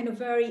see the kind of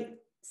very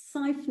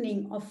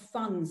siphoning of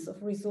funds,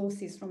 of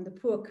resources from the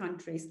poor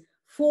countries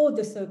for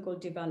the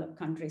so-called developed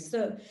countries.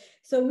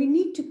 So we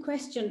need to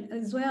question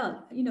as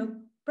well, you know,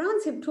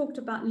 brands have talked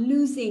about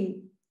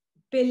losing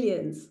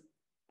billions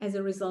as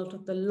a result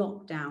of the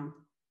lockdown.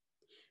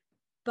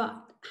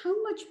 But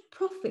how much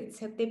profits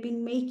have they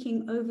been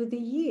making over the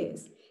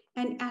years,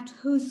 and at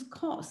whose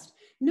cost?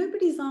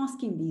 Nobody's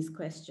asking these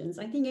questions.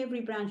 I think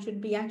every brand should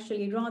be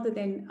actually, rather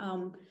than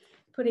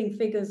putting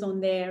figures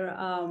on their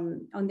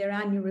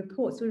annual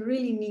reports, we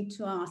really need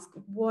to ask,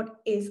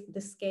 what is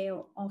the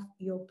scale of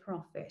your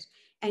profit?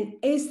 And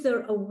is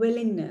there a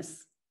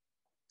willingness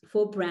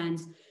for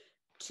brands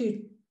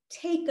to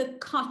take a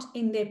cut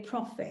in their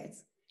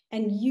profits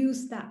and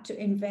use that to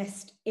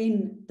invest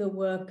in the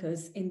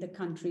workers in the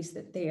countries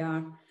that they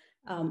are,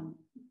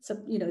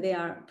 they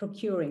are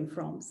procuring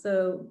from?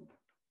 So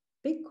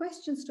big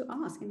questions to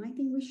ask, and I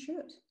think we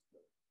should.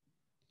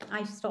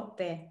 I stop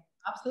there.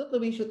 Absolutely,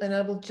 we should. And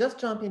I will just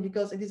jump in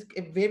because it is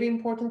a very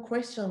important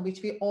question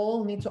which we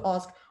all need to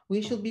ask.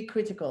 We should be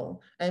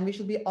critical, and we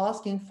should be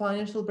asking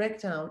financial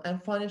breakdown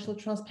and financial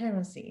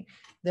transparency.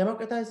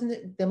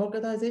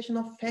 Democratization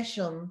of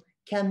fashion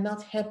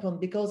cannot happen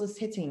because a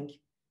setting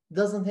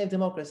doesn't have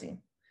democracy,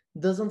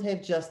 doesn't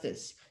have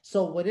justice.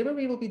 So whatever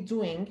we will be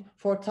doing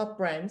for top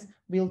brands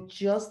will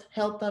just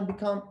help them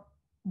become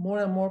more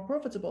and more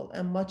profitable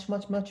and much,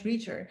 much, much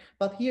richer.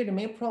 But here the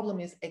main problem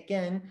is,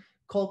 again,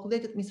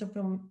 calculated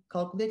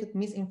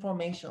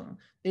misinformation.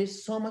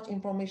 There's so much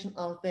information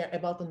out there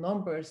about the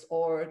numbers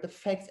or the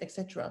facts,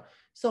 etc.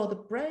 So the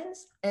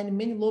brands and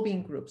many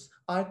lobbying groups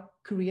are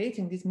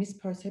creating these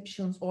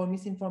misperceptions or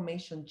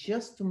misinformation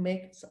just to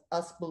make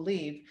us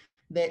believe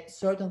that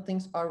certain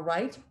things are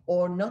right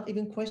or not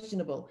even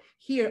questionable.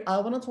 Here, I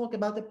want to talk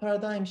about the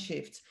paradigm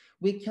shift.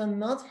 We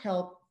cannot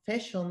help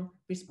fashion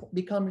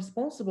become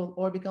responsible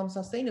or become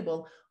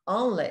sustainable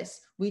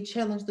unless we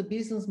challenge the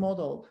business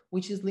model,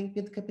 which is linked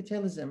with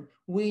capitalism.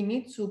 We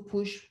need to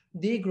push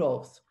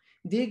degrowth.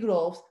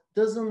 Degrowth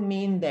doesn't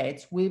mean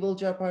that we will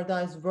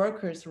jeopardize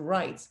workers'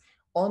 rights.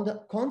 On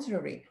the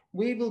contrary,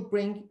 we will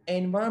bring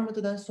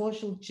environmental and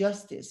social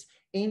justice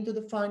into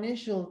the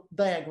financial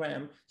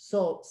diagram.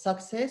 So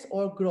success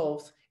or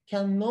growth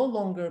can no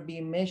longer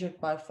be measured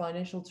by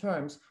financial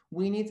terms.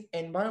 We need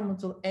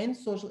environmental and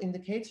social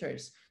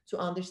indicators to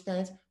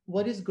understand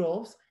what is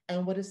growth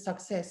and what is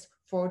success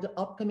for the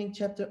upcoming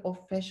chapter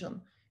of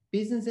fashion.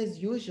 Business as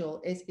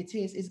usual as it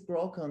is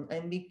broken,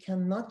 and we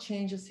cannot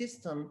change the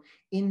system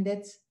in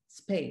that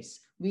space.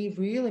 We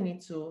really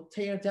need to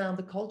tear down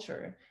the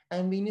culture,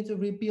 and we need to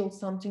rebuild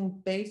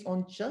something based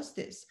on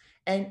justice.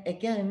 And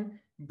again,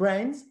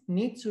 brands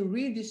need to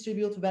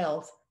redistribute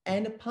wealth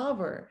and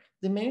power.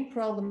 The main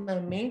problem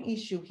and main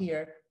issue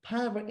here,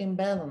 power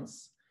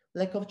imbalance,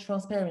 lack of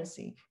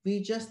transparency.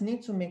 We just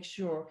need to make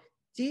sure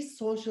this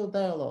social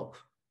dialogue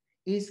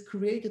is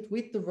created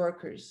with the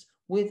workers,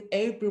 with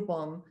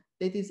everyone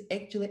that is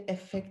actually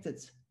affected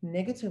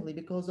negatively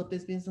because of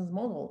this business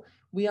model.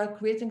 We are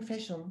creating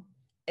fashion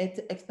at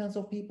the expense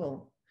of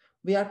people.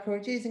 We are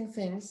purchasing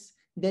things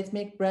that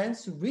make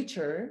brands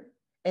richer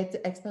at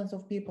the expense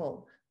of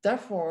people.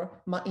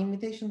 Therefore, my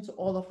invitation to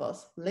all of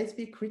us, let's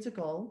be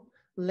critical,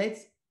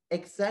 let's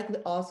exactly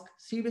ask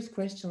serious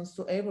questions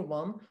to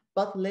everyone,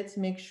 but let's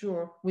make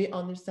sure we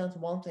understand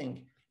one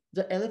thing.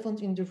 The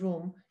elephant in the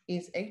room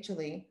is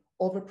actually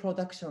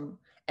overproduction.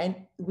 And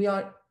we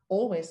are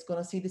always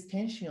gonna see this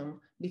tension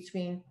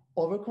between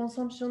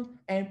overconsumption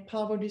and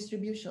power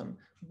distribution.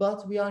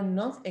 But we are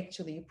not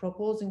actually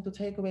proposing to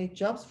take away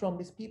jobs from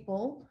these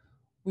people.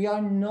 We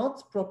are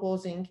not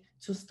proposing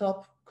to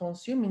stop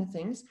consuming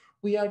things.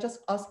 We are just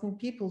asking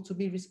people to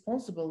be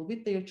responsible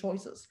with their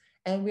choices.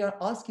 And we are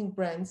asking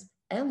brands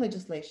and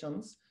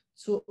legislations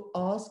to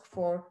ask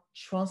for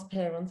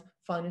transparent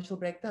financial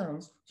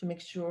breakdowns to make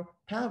sure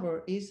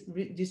power is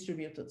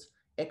redistributed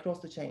across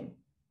the chain,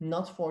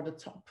 not for the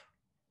top.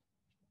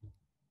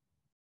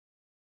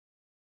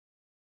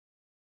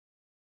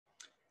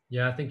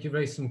 Yeah, I think you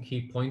raised some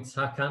key points,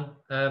 Hakan.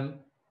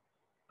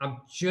 I'm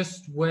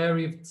just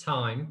wary of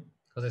time,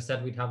 because I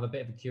said we'd have a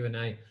bit of a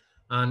Q&A.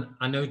 And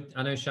I know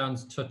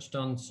Sharon's touched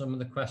on some of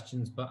the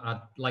questions, but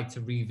I'd like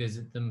to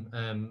revisit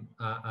them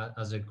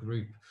as a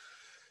group.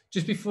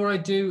 Just before I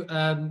do,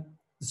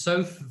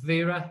 Soph,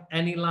 Vera,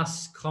 any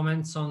last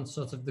comments on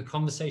sort of the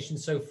conversation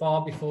so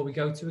far before we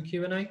go to a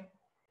Q&A?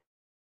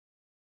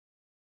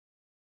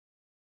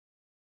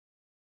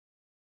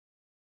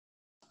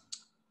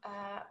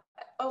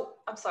 Oh,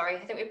 I'm sorry. I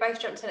think we both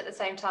jumped in at the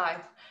same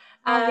time.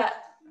 Yeah.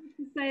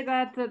 To say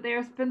that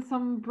there's been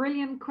some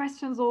brilliant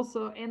questions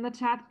also in the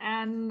chat,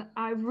 and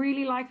I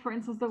really like, for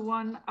instance, the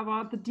one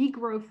about the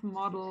degrowth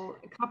model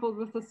coupled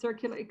with the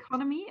circular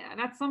economy. And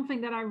that's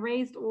something that I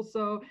raised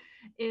also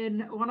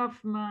in one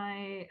of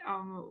my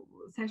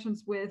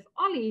sessions with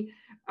Olly,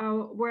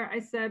 where I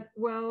said,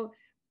 well,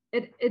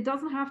 it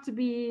doesn't have to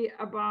be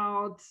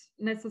about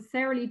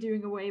necessarily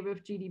doing away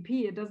with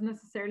GDP. It doesn't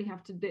necessarily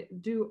have to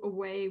do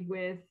away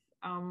with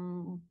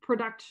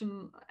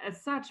production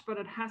as such, but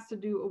it has to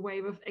do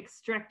away with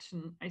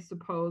extraction, I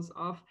suppose,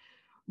 of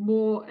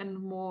more and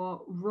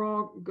more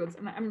raw goods.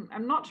 And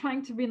I'm not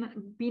trying to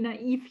be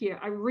naive here.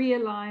 I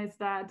realize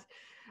that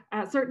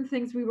certain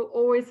things we will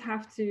always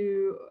have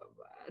to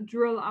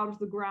drill out of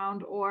the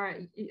ground, or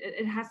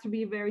it has to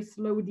be a very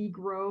slow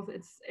degrowth.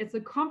 It's a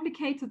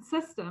complicated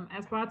system,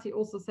 as Bharti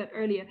also said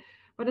earlier,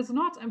 but it's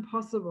not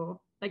impossible.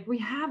 Like, we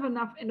have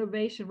enough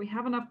innovation, we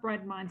have enough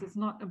bright minds. It's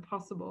not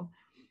impossible.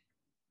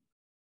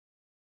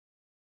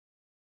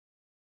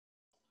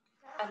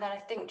 And then I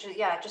think,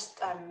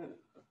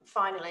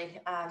 finally,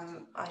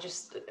 I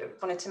just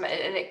wanted to,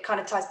 and it kind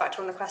of ties back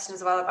to one of the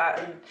questions as well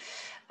about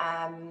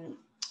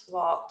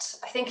what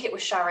I think it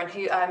was Sharon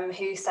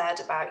who said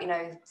about, you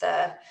know,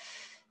 the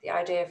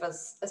idea of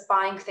us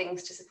buying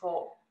things to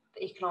support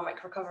the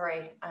economic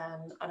recovery.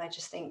 And I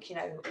just think, you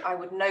know, I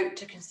would note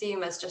to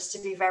consumers just to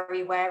be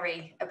very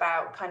wary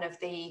about kind of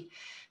the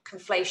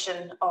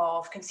conflation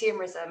of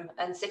consumerism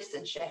and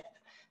citizenship.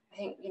 I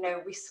think, you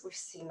know, we've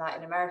seen that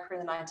in America in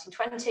the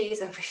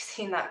 1920s, and we've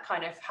seen that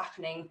kind of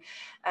happening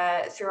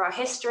through our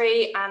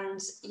history.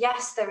 And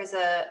yes, there is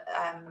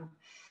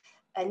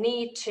a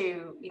need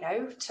to, you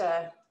know,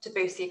 to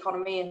boost the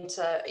economy and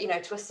to, you know,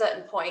 to a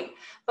certain point,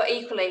 but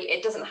equally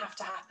it doesn't have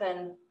to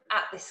happen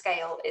at this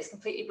scale. It's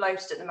completely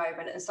bloated at the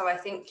moment. And so I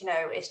think, you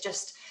know, it's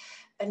just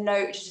a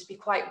note to just be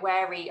quite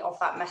wary of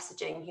that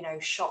messaging. You know,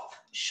 shop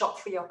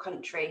for your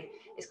country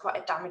is quite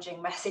a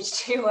damaging message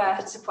to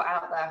put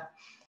out there.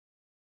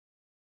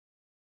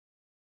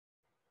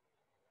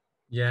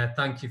 Yeah,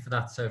 thank you for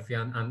that, Sophie,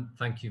 and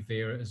thank you,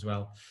 Vera, as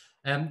well.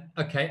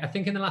 Okay, I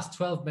think in the last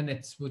 12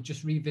 minutes, we'll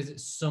just revisit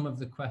some of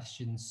the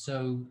questions.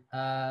 So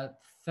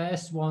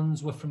first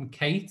ones were from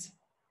Kate.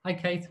 Hi,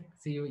 Kate.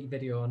 See you at your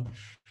video on.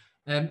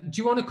 Do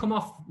you want to come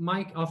off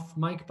mic,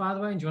 by the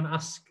way, and do you want to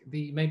ask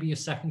maybe your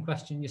second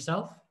question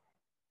yourself?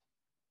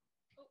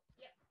 Oh,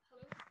 yeah.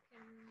 Hello.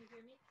 Can you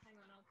hear me? Hang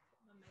on, I'll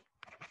put my mic.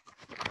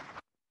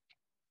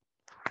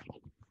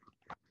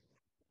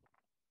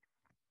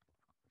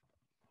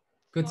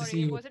 Good to see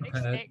you. I wasn't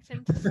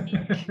expecting to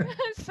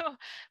speak, so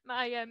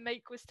my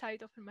mic was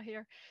tied up in my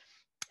hair.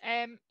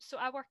 So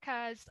I work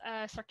as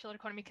a circular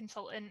economy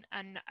consultant,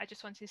 and I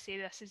just wanted to say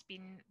this has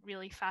been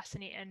really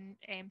fascinating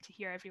to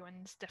hear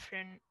everyone's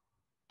different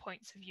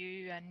points of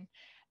view and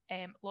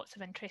lots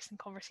of interesting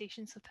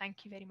conversations. So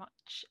thank you very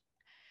much.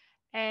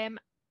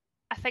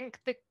 I think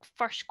the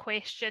first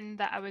question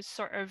that I was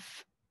sort of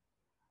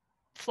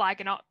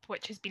flagging up,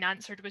 which has been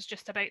answered, was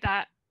just about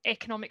that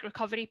economic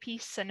recovery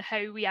piece and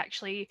how we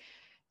actually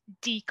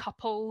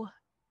decouple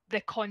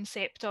the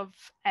concept of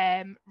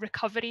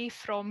recovery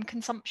from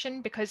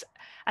consumption, because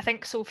I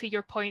think, Sophie,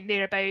 your point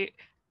there about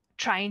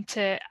trying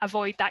to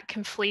avoid that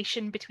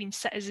conflation between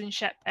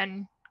citizenship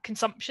and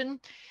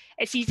consumption,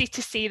 it's easy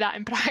to say that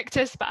in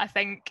practice, but I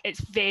think it's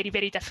very,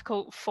 very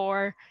difficult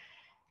for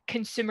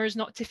consumers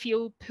not to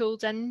feel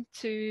pulled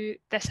into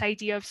this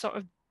idea of sort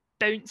of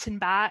bouncing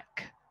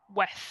back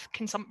with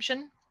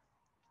consumption.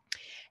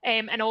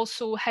 And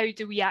also, how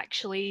do we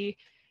actually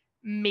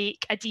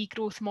make a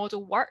degrowth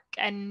model work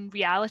in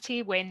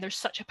reality when there's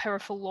such a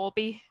powerful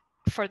lobby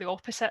for the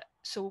opposite?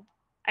 So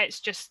it's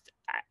just,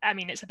 I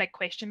mean, it's a big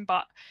question,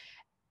 but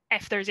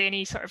if there's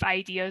any sort of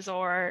ideas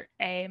or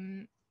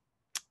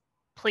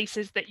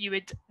places that you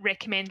would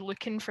recommend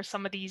looking for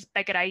some of these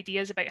bigger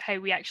ideas about how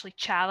we actually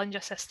challenge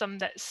a system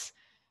that's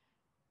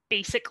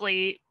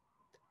basically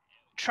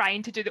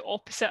trying to do the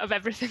opposite of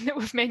everything that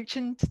we've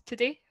mentioned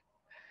today.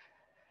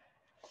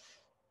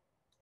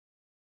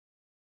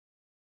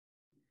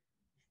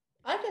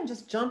 I can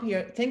just jump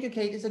here. Thank you,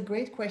 Kate. It's a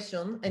great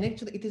question. And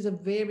actually, it is a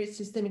very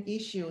systemic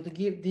issue, the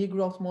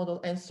degrowth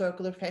model and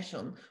circular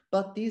fashion.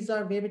 But these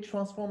are very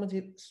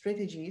transformative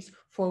strategies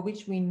for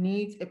which we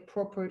need a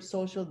proper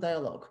social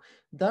dialogue.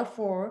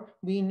 Therefore,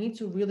 we need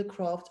to really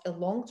craft a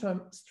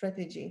long-term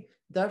strategy.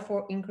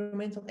 Therefore,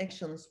 incremental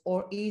actions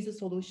or easy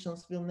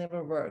solutions will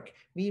never work.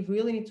 We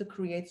really need to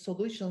create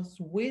solutions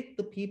with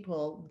the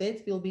people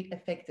that will be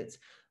affected.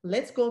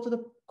 Let's go to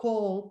the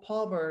coal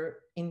power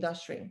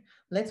industry.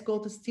 Let's go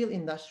to steel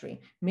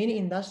industry. Many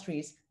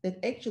industries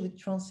that actually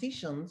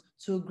transitioned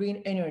to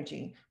green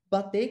energy,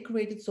 but they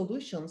created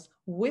solutions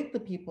with the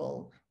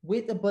people,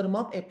 with a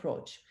bottom-up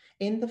approach.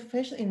 In the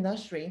fashion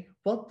industry,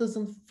 what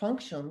doesn't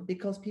function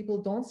because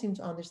people don't seem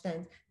to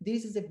understand,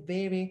 this is a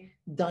very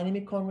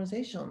dynamic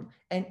conversation,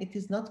 and it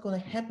is not going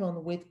to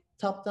happen with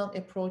top-down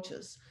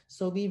approaches.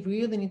 So we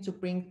really need to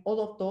bring all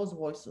of those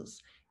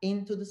voices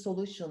into the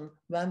solution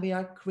when we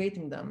are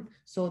creating them.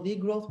 So the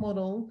growth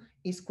model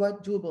is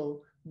quite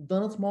doable.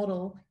 Donut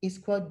model is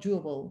quite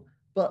doable,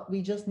 but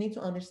we just need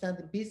to understand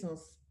the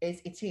business as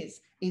it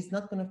is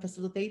not going to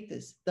facilitate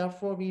this.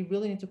 Therefore, we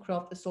really need to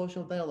craft a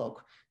social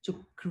dialogue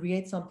to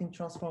create something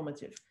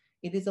transformative.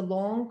 It is a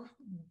long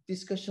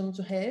discussion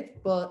to have,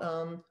 but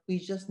we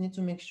just need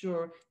to make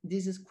sure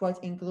this is quite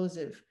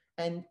inclusive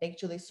and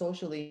actually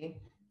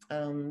socially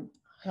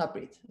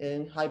hybrid.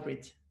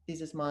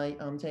 This is my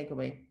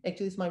takeaway.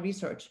 Actually, it's my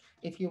research.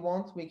 If you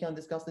want, we can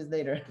discuss this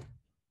later.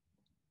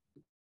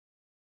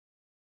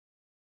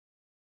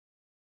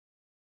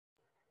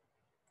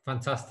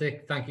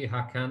 Fantastic. Thank you,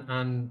 Hakan.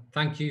 And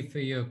thank you for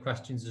your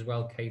questions as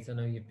well, Kate. I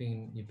know you've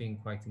been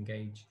quite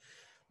engaged.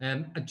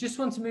 I just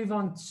want to move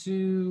on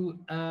to,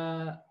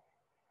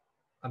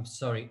 I'm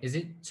sorry, is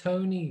it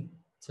Tony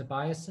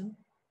Tobiasen?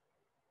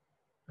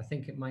 I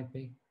think it might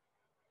be.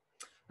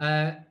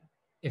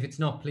 If it's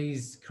not,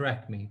 please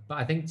correct me. But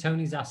I think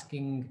Tony's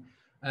asking,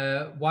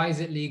 why is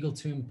it legal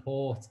to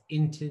import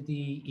into the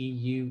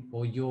EU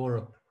or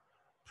Europe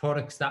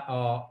products that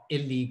are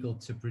illegal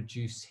to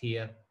produce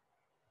here?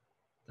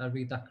 Did I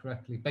read that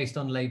correctly? Based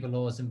on labour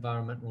laws,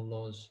 environmental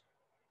laws.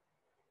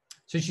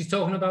 So she's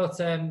talking about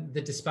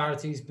the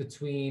disparities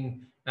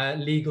between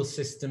legal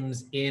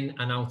systems in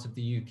and out of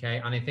the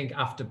UK. And I think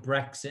after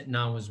Brexit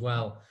now as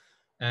well,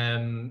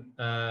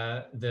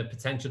 the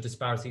potential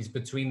disparities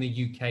between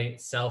the UK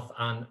itself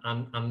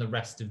and the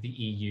rest of the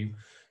EU.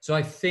 So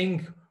I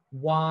think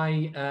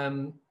why,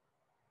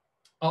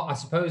 I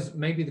suppose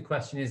maybe the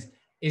question is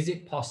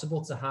it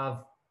possible to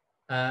have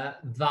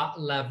that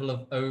level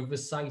of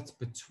oversight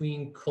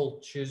between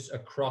cultures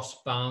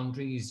across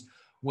boundaries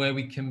where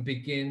we can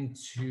begin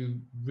to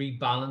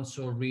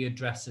rebalance or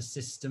readdress a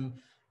system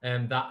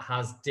that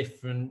has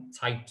different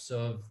types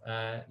of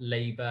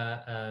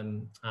labour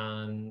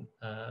and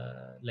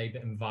labour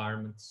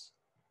environments?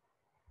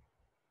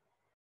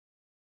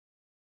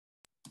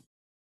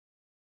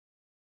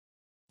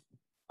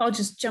 I'll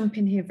just jump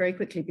in here very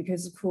quickly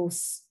because, of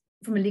course,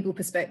 from a legal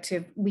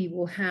perspective, we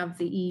will have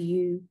the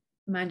EU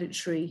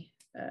mandatory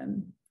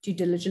due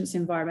diligence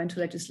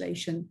environmental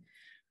legislation,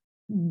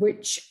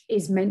 which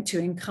is meant to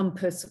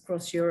encompass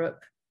across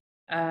Europe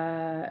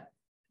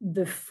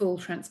the full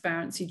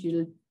transparency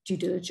due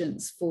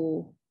diligence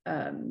for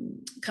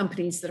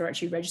companies that are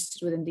actually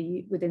registered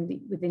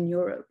within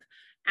Europe,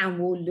 and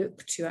will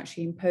look to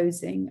actually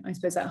imposing, I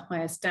suppose, that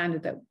higher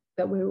standard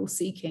that we're all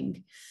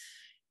seeking.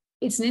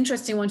 It's an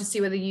interesting one to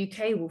see whether the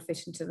UK will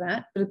fit into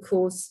that, but of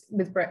course,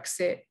 with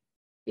Brexit,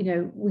 you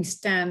know, we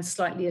stand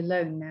slightly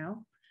alone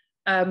now.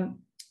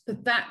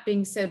 But that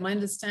being said, my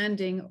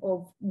understanding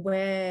of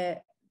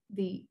where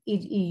the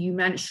EU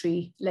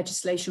mandatory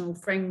legislation or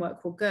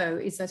framework will go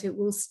is that it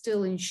will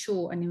still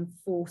ensure and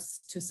enforce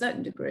to a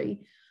certain degree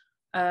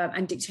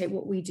and dictate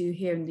what we do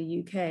here in the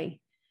UK.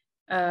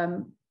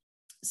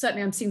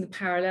 Certainly I'm seeing the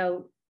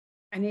parallel,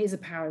 and it is a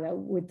parallel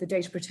with the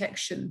data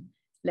protection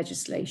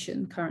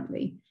legislation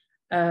currently,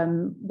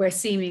 where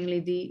seemingly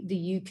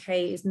the UK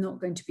is not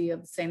going to be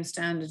of the same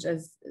standard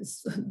as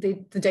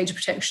the data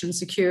protection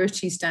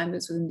security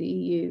standards within the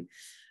EU.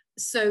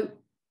 So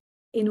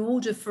in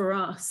order for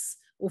us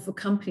or for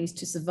companies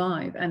to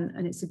survive,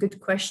 and it's a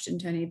good question,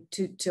 Tony,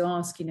 to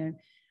ask, you know,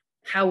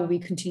 how will we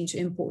continue to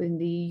import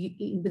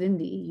within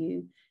the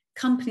EU?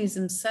 Companies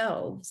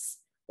themselves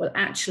will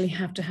actually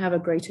have to have a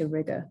greater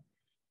rigor.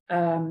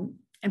 And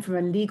from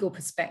a legal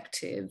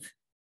perspective,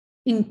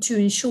 to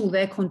ensure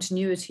their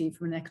continuity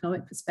from an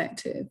economic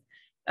perspective,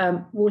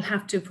 will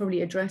have to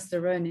probably address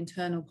their own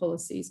internal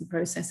policies and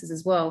processes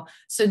as well.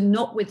 So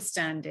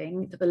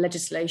notwithstanding that the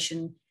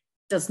legislation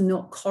does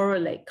not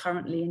correlate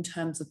currently in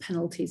terms of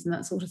penalties and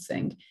that sort of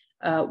thing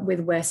with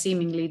where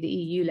seemingly the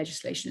EU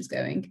legislation is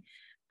going,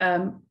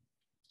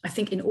 I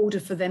think in order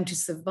for them to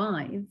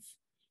survive,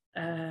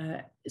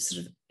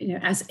 sort of, you know,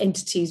 as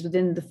entities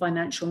within the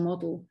financial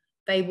model,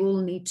 they will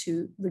need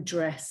to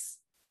redress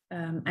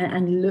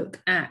and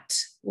look at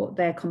what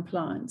their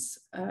compliance,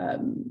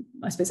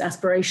 I suppose,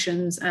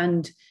 aspirations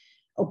and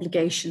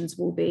obligations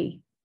will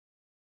be.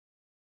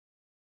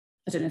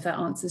 I don't know if that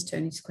answers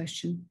Tony's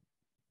question.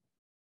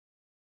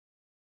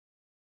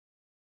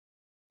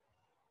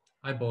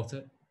 I bought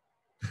it.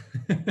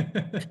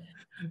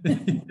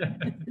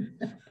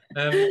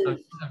 I'm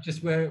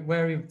just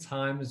wary of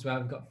time as well.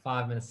 We've got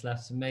 5 minutes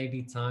left, so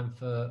maybe time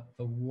for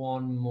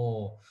one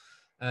more.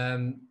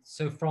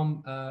 So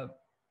from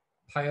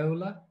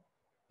Paola,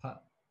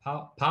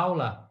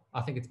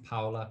 I think it's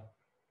Paola.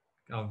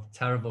 I'm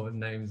terrible with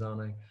names,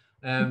 aren't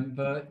I?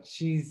 But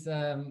she's,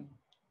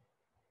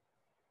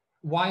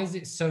 why is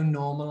it so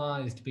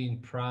normalized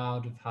being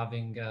proud of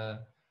having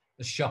a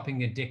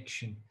shopping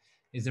addiction?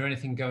 Is there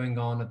anything going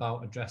on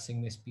about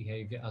addressing this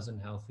behavior as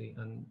unhealthy?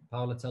 And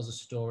Paola tells a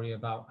story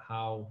about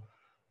how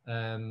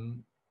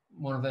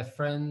one of her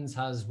friends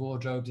has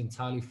wardrobes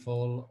entirely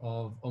full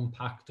of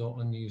unpacked or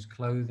unused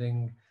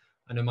clothing.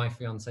 I know my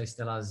fiance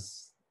still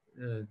has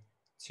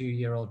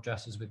 2-year-old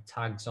dresses with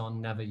tags on,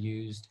 never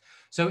used.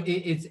 So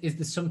is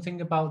there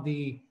something about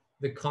the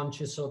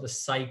conscious or the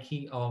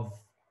psyche of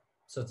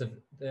sort of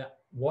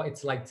what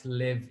it's like to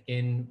live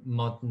in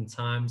modern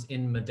times,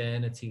 in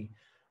modernity,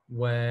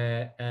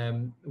 where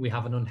we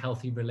have an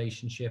unhealthy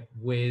relationship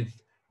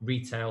with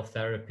retail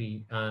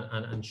therapy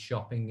and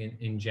shopping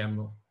in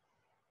general?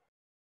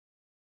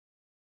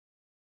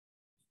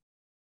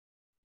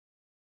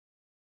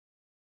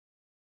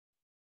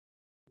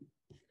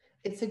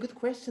 It's a good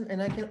question, and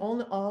I can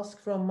only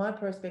ask from my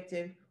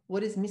perspective,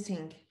 what is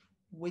missing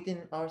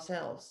within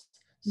ourselves?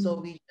 So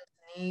we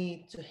just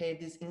need to have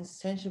this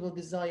insatiable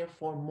desire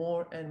for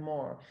more and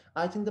more.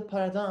 I think the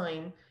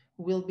paradigm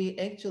will be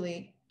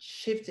actually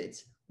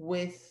shifted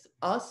with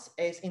us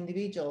as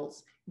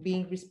individuals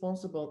being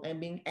responsible and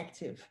being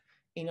active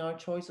in our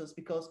choices,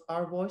 because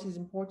our voice is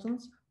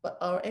important, but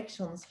our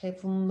actions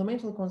have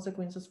fundamental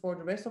consequences for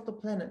the rest of the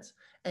planet.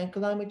 And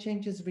climate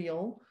change is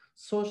real.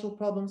 Social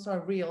problems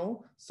are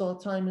real, so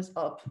time is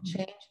up.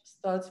 Change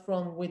starts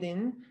from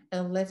within,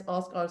 and let's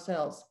ask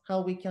ourselves how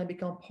we can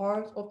become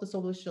part of the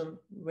solution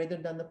rather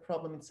than the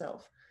problem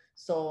itself.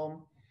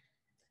 So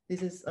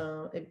this is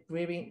a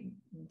very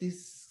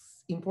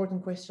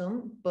important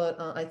question, but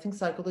I think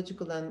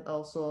psychological and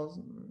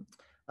also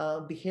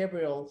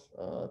behavioral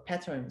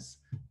patterns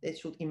that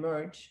should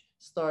emerge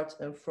start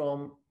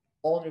from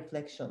own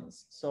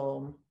reflections.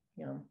 So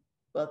yeah,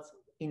 but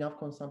enough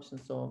consumption,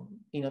 so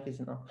enough is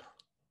enough.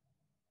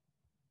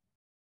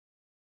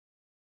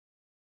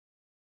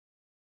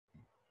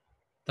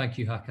 Thank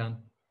you, Hakan.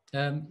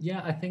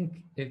 Yeah, I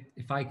think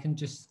if I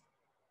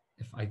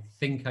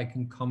think I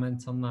can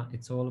comment on that,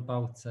 it's all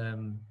about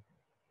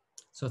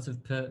sort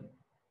of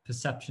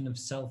perception of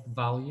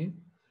self-value.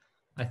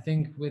 I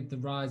think with the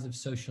rise of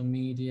social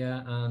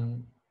media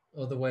and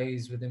other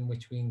ways within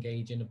which we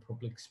engage in a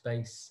public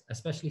space,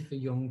 especially for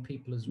young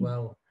people as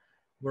well,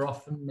 we're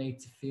often made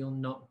to feel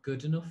not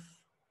good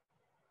enough.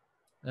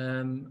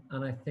 And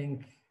I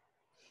think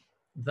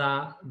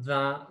that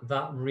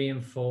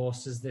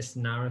reinforces this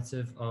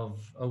narrative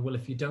of, oh, well,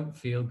 if you don't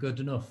feel good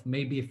enough,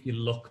 maybe if you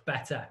look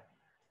better,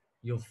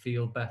 you'll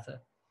feel better.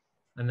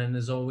 And then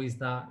there's always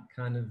that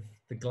kind of,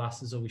 the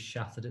glass is always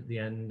shattered at the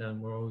end and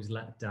we're always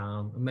let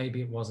down. And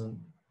maybe it wasn't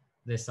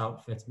this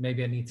outfit.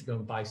 Maybe I need to go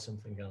and buy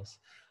something else.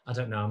 I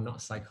don't know, I'm not a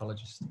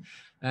psychologist.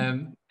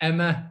 Emma,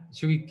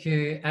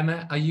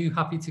 Emma, are you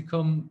happy to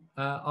come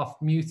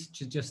off mute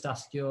to just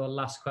ask your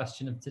last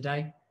question of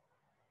today?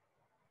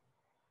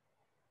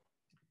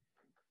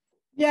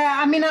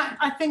 Yeah, I mean,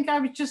 I think I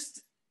would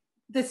just,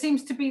 there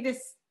seems to be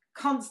this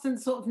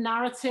constant sort of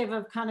narrative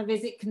of kind of,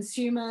 is it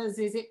consumers,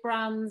 is it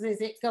brands, is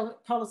it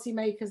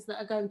policymakers that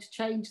are going to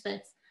change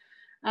this?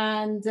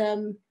 And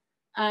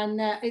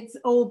it's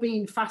all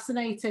been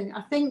fascinating.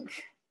 I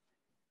think,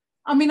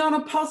 I mean, on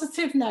a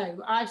positive note,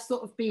 I've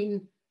sort of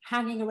been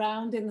hanging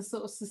around in the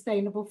sort of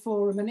sustainable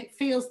forum, and it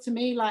feels to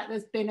me like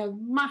there's been a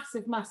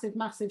massive, massive,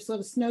 massive sort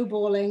of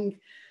snowballing,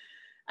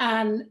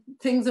 and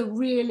things are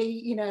really,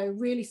 you know,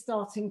 really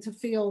starting to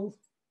feel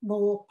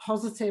more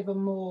positive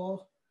and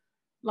more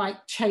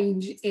like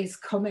change is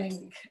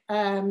coming.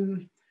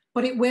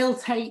 But it will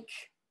take,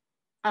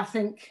 I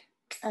think,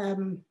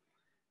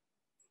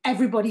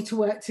 everybody to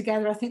work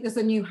together. I think there's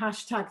a new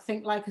hashtag,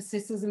 think like a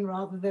citizen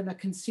rather than a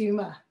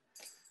consumer.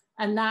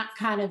 And that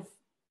kind of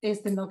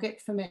is the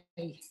nugget for me.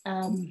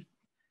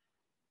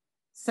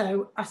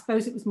 So I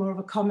suppose it was more of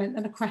a comment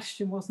than a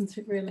question, wasn't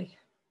it, really?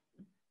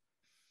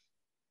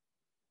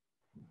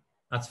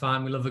 That's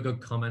fine, we love a good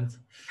comment.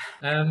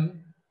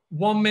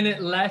 1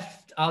 minute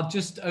left. I'll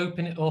just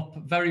open it up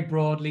very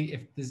broadly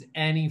if there's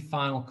any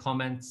final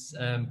comments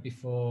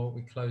before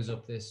we close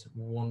up this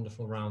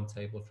wonderful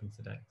roundtable from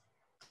today.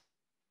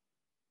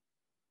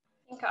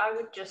 I think I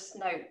would just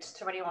note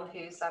to anyone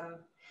who's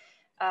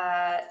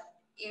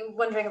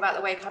wondering about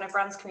the way kind of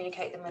brands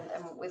communicate them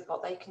and with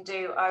what they can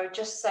do, I would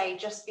just say,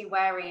 just be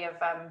wary of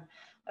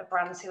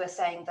brands who are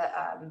saying that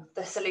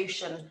the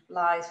solution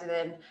lies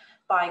within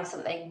buying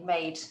something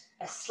made,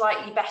 a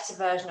slightly better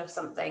version of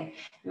something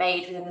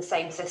made within the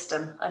same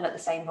system and at the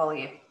same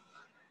volume.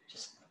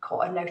 Just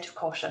a note of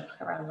caution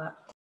around that.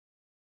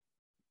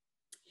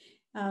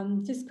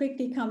 Just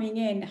quickly coming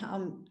in,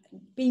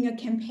 being a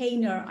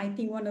campaigner, I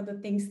think one of the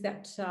things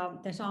that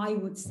that I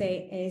would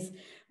say is,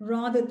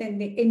 rather than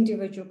the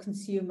individual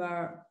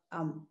consumer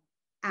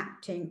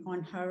acting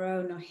on her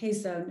own or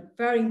his own,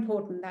 very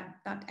important,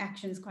 that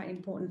action is quite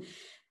important,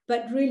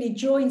 but really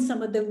join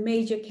some of the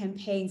major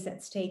campaigns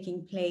that's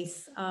taking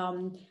place,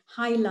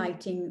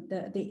 highlighting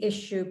the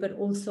issue, but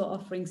also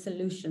offering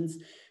solutions,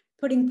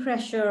 putting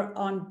pressure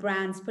on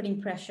brands,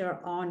 putting pressure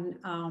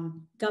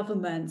on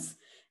governments,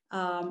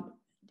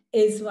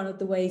 is one of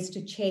the ways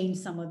to change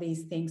some of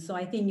these things. So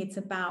I think it's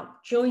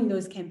about join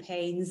those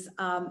campaigns.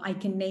 I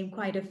can name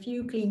quite a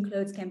few: Clean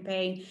Clothes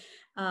campaign,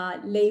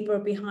 labor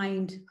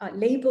behind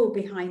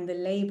the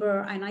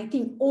labor. And I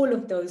think all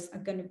of those are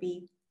going to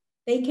be,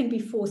 they can be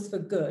forced for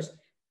good,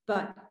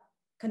 but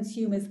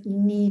consumers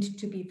need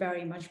to be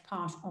very much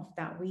part of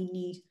that. We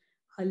need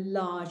a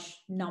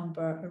large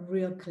number, a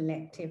real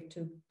collective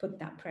to put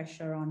that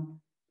pressure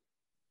on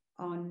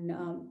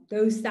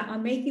those that are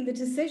making the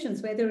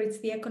decisions, whether it's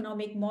the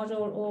economic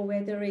model or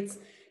whether it's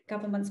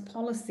government's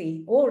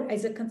policy or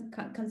as a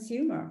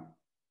consumer.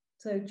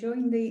 So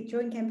join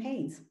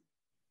campaigns.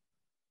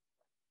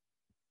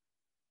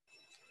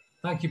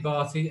 Thank you,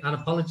 Bharti, and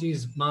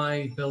apologies,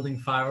 my building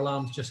fire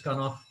alarm's just gone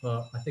off,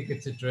 but I think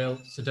it's a drill,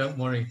 so don't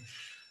worry.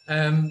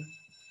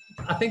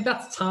 I think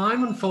that's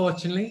time,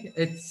 unfortunately.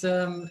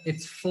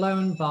 It's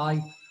flown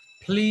by.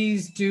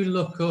 Please do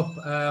look up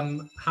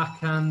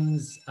Hakan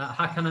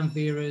and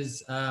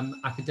Vera's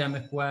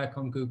academic work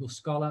on Google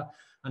Scholar,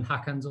 and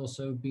Hakan's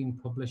also been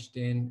published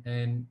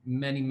in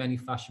many, many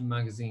fashion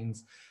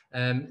magazines.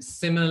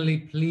 Similarly,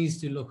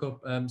 please do look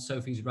up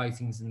Sophie's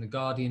writings in The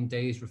Guardian,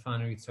 Days,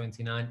 Refinery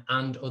 29,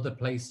 and other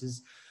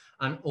places.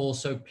 And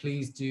also,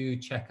 please do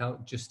check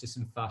out Justice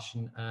in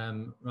Fashion,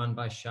 run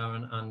by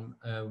Sharon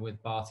and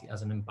with Bharti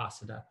as an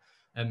ambassador,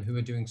 who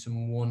are doing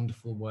some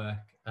wonderful work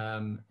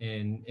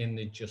in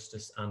the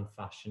justice and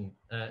fashion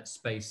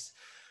space.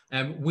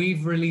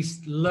 We've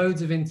released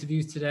loads of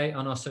interviews today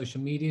on our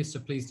social media, so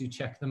please do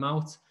check them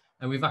out.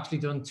 And we've actually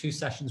done 2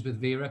 sessions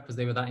with Vera because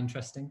they were that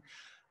interesting.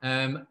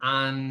 What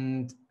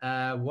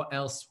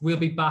else? We'll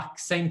be back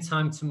same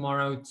time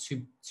tomorrow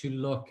to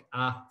look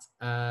at,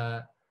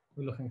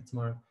 we're looking at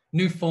tomorrow,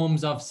 new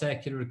forms of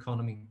circular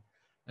economy.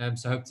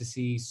 So I hope to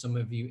see some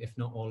of you, if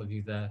not all of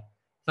you, there.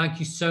 Thank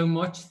you so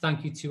much.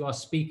 Thank you to our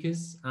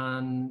speakers.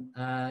 And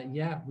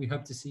yeah, we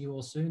hope to see you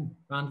all soon.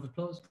 Round of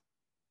applause.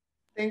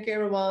 Thank you,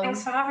 everyone.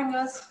 Thanks for having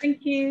us.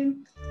 Thank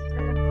you.